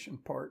salvation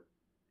part.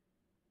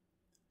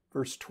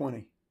 Verse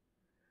 20.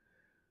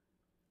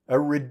 A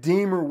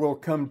Redeemer will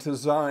come to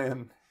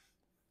Zion,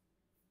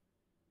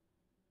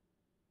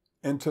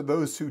 and to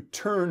those who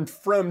turned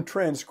from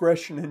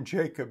transgression in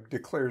Jacob,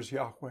 declares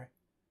Yahweh.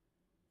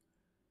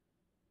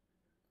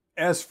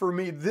 As for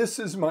me, this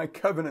is my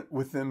covenant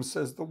with them,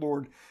 says the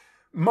Lord.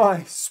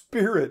 My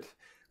spirit,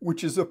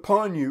 which is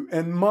upon you,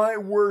 and my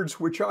words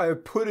which I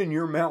have put in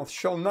your mouth,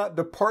 shall not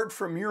depart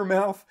from your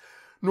mouth,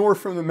 nor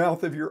from the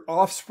mouth of your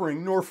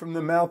offspring, nor from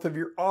the mouth of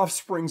your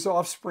offspring's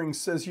offspring,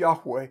 says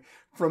Yahweh,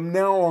 from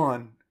now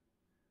on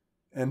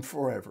and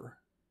forever.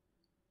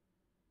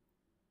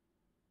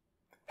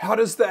 How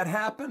does that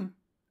happen?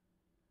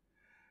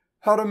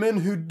 How do men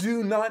who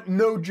do not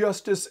know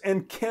justice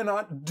and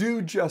cannot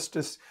do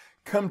justice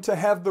come to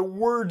have the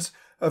words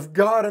of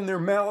God in their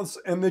mouths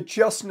and the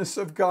justness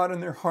of God in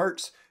their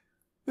hearts?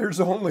 There's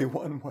only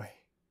one way.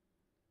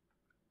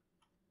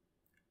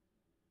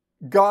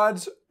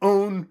 God's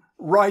own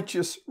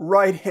righteous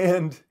right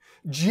hand,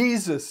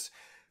 Jesus,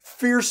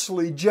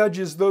 fiercely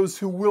judges those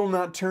who will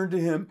not turn to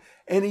him,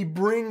 and he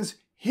brings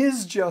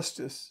his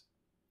justice,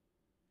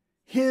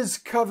 his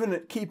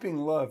covenant-keeping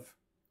love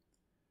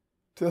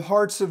to the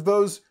hearts of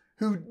those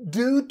who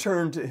do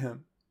turn to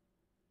him,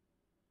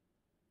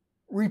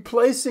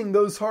 replacing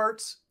those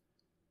hearts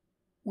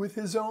with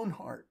his own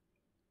heart.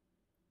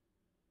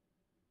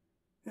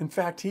 In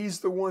fact, he's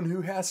the one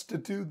who has to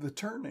do the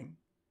turning.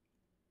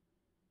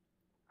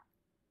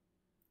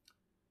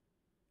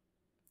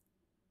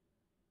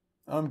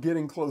 I'm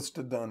getting close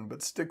to done,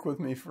 but stick with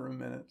me for a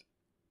minute.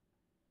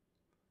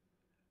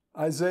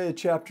 Isaiah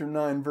chapter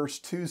 9, verse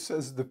 2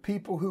 says, the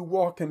people who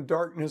walk in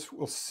darkness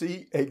will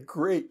see a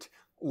great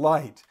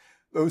light.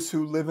 Those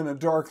who live in a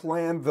dark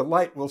land, the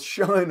light will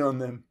shine on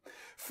them.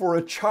 For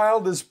a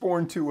child is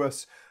born to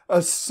us,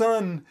 a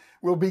son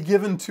will be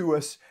given to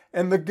us,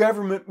 and the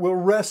government will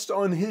rest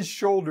on his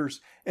shoulders,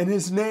 and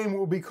his name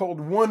will be called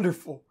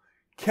Wonderful,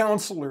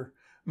 Counselor,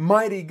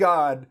 Mighty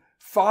God,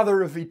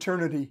 Father of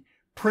Eternity,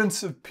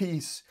 Prince of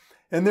Peace.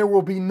 And there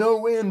will be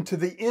no end to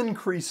the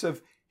increase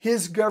of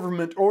his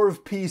government or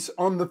of peace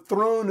on the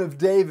throne of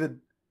David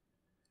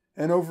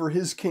and over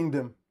his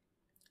kingdom,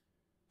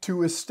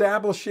 to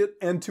establish it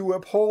and to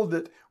uphold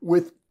it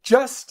with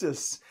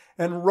justice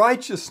and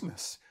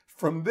righteousness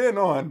from then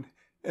on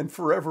and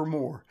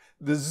forevermore.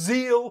 The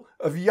zeal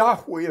of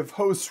Yahweh of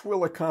hosts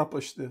will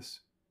accomplish this.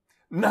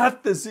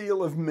 Not the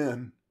zeal of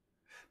men,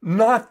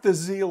 not the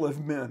zeal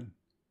of men,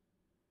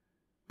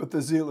 but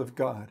the zeal of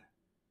God.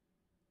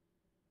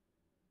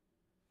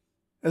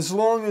 As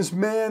long as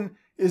man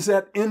is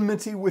at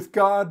enmity with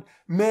God,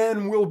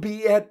 man will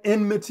be at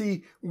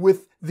enmity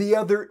with the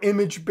other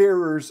image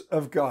bearers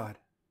of God.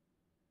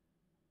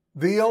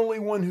 The only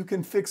one who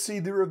can fix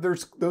either of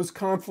those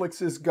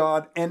conflicts is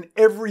God, and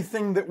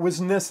everything that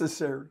was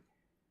necessary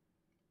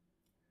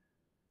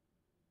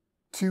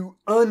to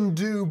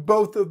undo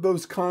both of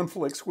those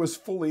conflicts was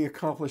fully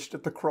accomplished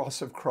at the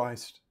cross of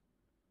Christ.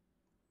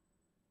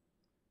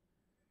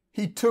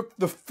 He took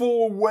the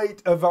full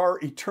weight of our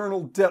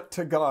eternal debt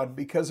to God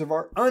because of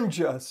our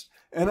unjust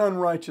and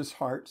unrighteous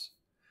hearts,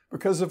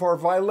 because of our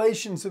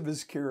violations of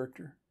his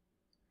character.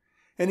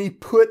 And he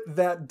put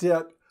that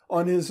debt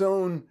on his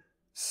own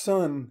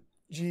Son,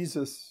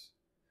 Jesus,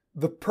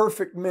 the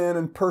perfect man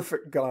and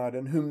perfect God,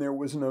 in whom there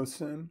was no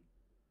sin,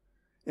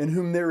 in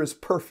whom there is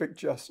perfect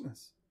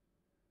justness.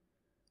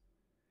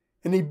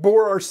 And he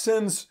bore our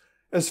sins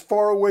as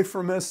far away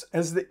from us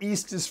as the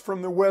east is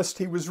from the west.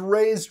 He was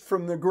raised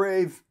from the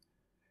grave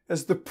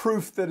as the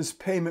proof that his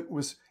payment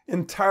was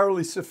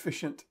entirely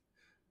sufficient.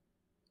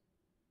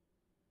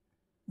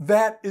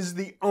 That is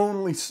the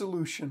only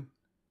solution.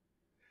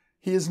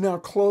 He has now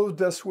clothed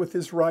us with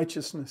his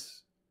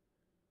righteousness.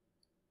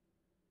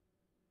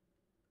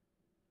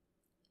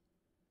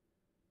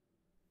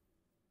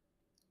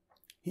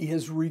 He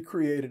has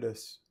recreated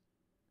us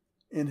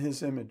in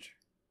his image.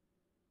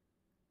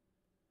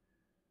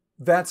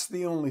 That's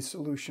the only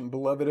solution,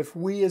 beloved. If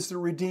we as the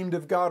redeemed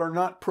of God are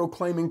not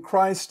proclaiming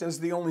Christ as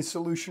the only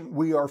solution,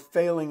 we are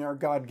failing our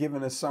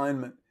God-given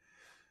assignment.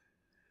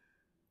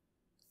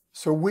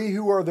 So we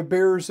who are the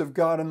bearers of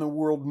God in the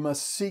world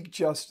must seek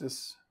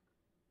justice.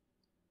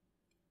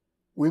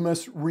 We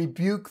must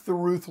rebuke the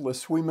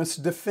ruthless. We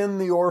must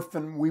defend the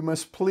orphan. We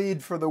must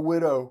plead for the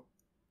widow.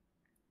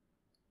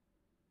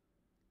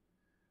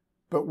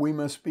 But we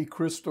must be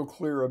crystal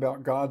clear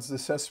about God's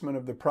assessment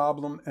of the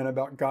problem and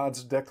about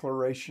God's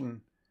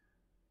declaration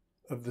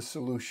of the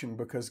solution,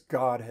 because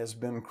God has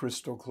been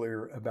crystal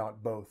clear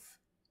about both.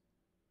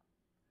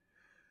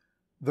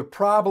 The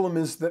problem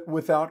is that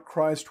without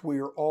Christ, we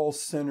are all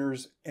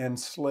sinners and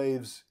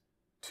slaves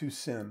to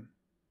sin.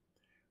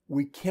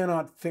 We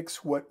cannot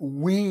fix what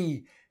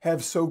we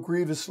have so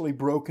grievously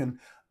broken.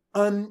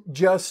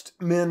 Unjust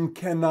men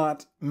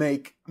cannot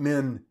make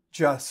men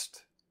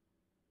just.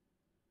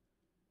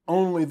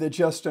 Only the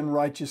just and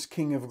righteous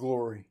King of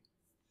glory,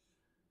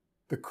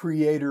 the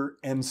Creator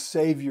and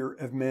Savior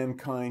of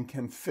mankind,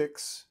 can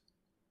fix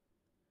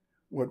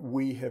what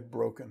we have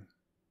broken.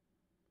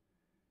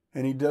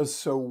 And he does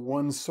so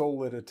one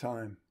soul at a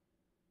time.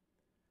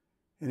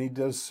 And he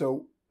does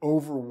so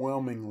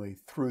overwhelmingly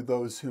through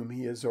those whom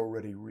he has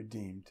already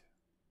redeemed.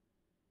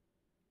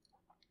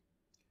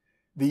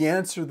 The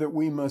answer that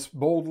we must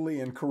boldly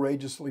and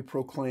courageously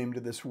proclaim to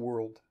this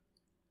world,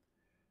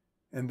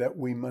 and that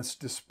we must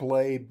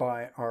display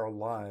by our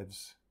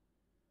lives,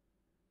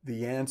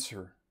 the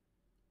answer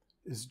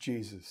is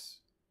Jesus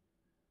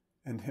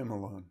and him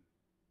alone.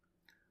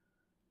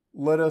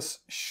 Let us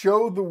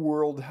show the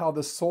world how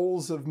the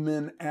souls of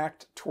men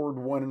act toward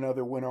one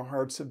another when our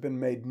hearts have been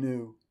made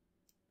new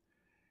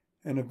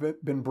and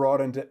have been brought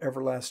into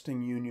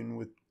everlasting union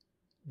with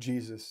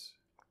Jesus.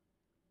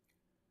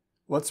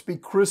 Let's be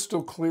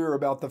crystal clear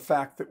about the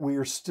fact that we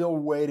are still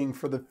waiting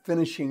for the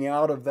finishing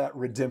out of that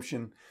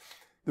redemption,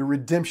 the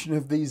redemption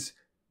of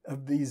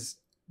these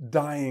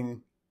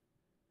dying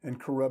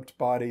and corrupt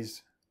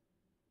bodies.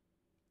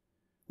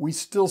 We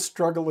still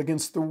struggle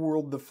against the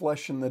world, the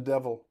flesh, and the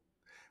devil.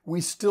 We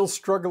still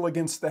struggle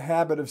against the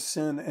habit of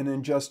sin and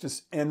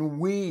injustice, and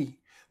we,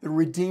 the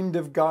redeemed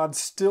of God,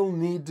 still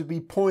need to be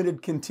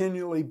pointed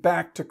continually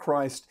back to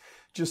Christ,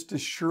 just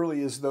as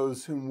surely as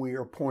those whom we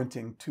are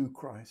pointing to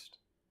Christ.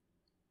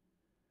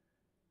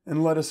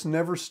 And let us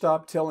never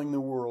stop telling the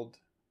world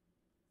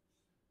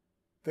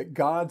that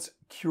God's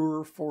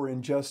cure for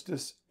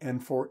injustice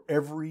and for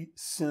every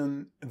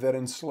sin that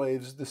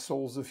enslaves the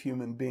souls of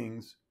human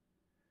beings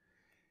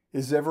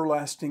is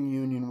everlasting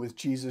union with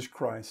Jesus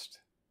Christ,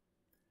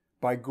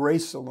 by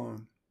grace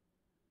alone,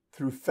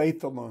 through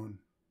faith alone,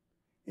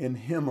 in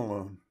him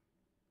alone.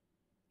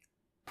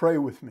 Pray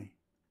with me.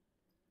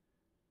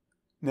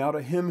 Now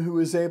to him who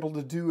is able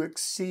to do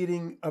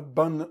exceeding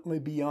abundantly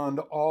beyond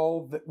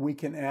all that we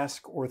can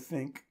ask or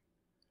think,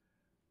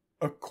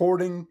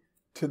 according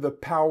to the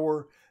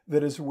power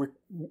that is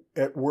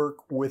at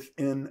work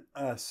within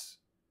us.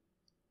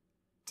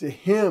 To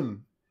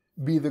Him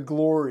be the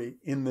glory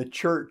in the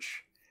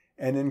church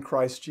and in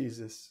Christ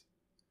Jesus,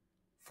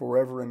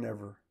 forever and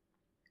ever.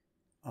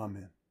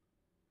 Amen.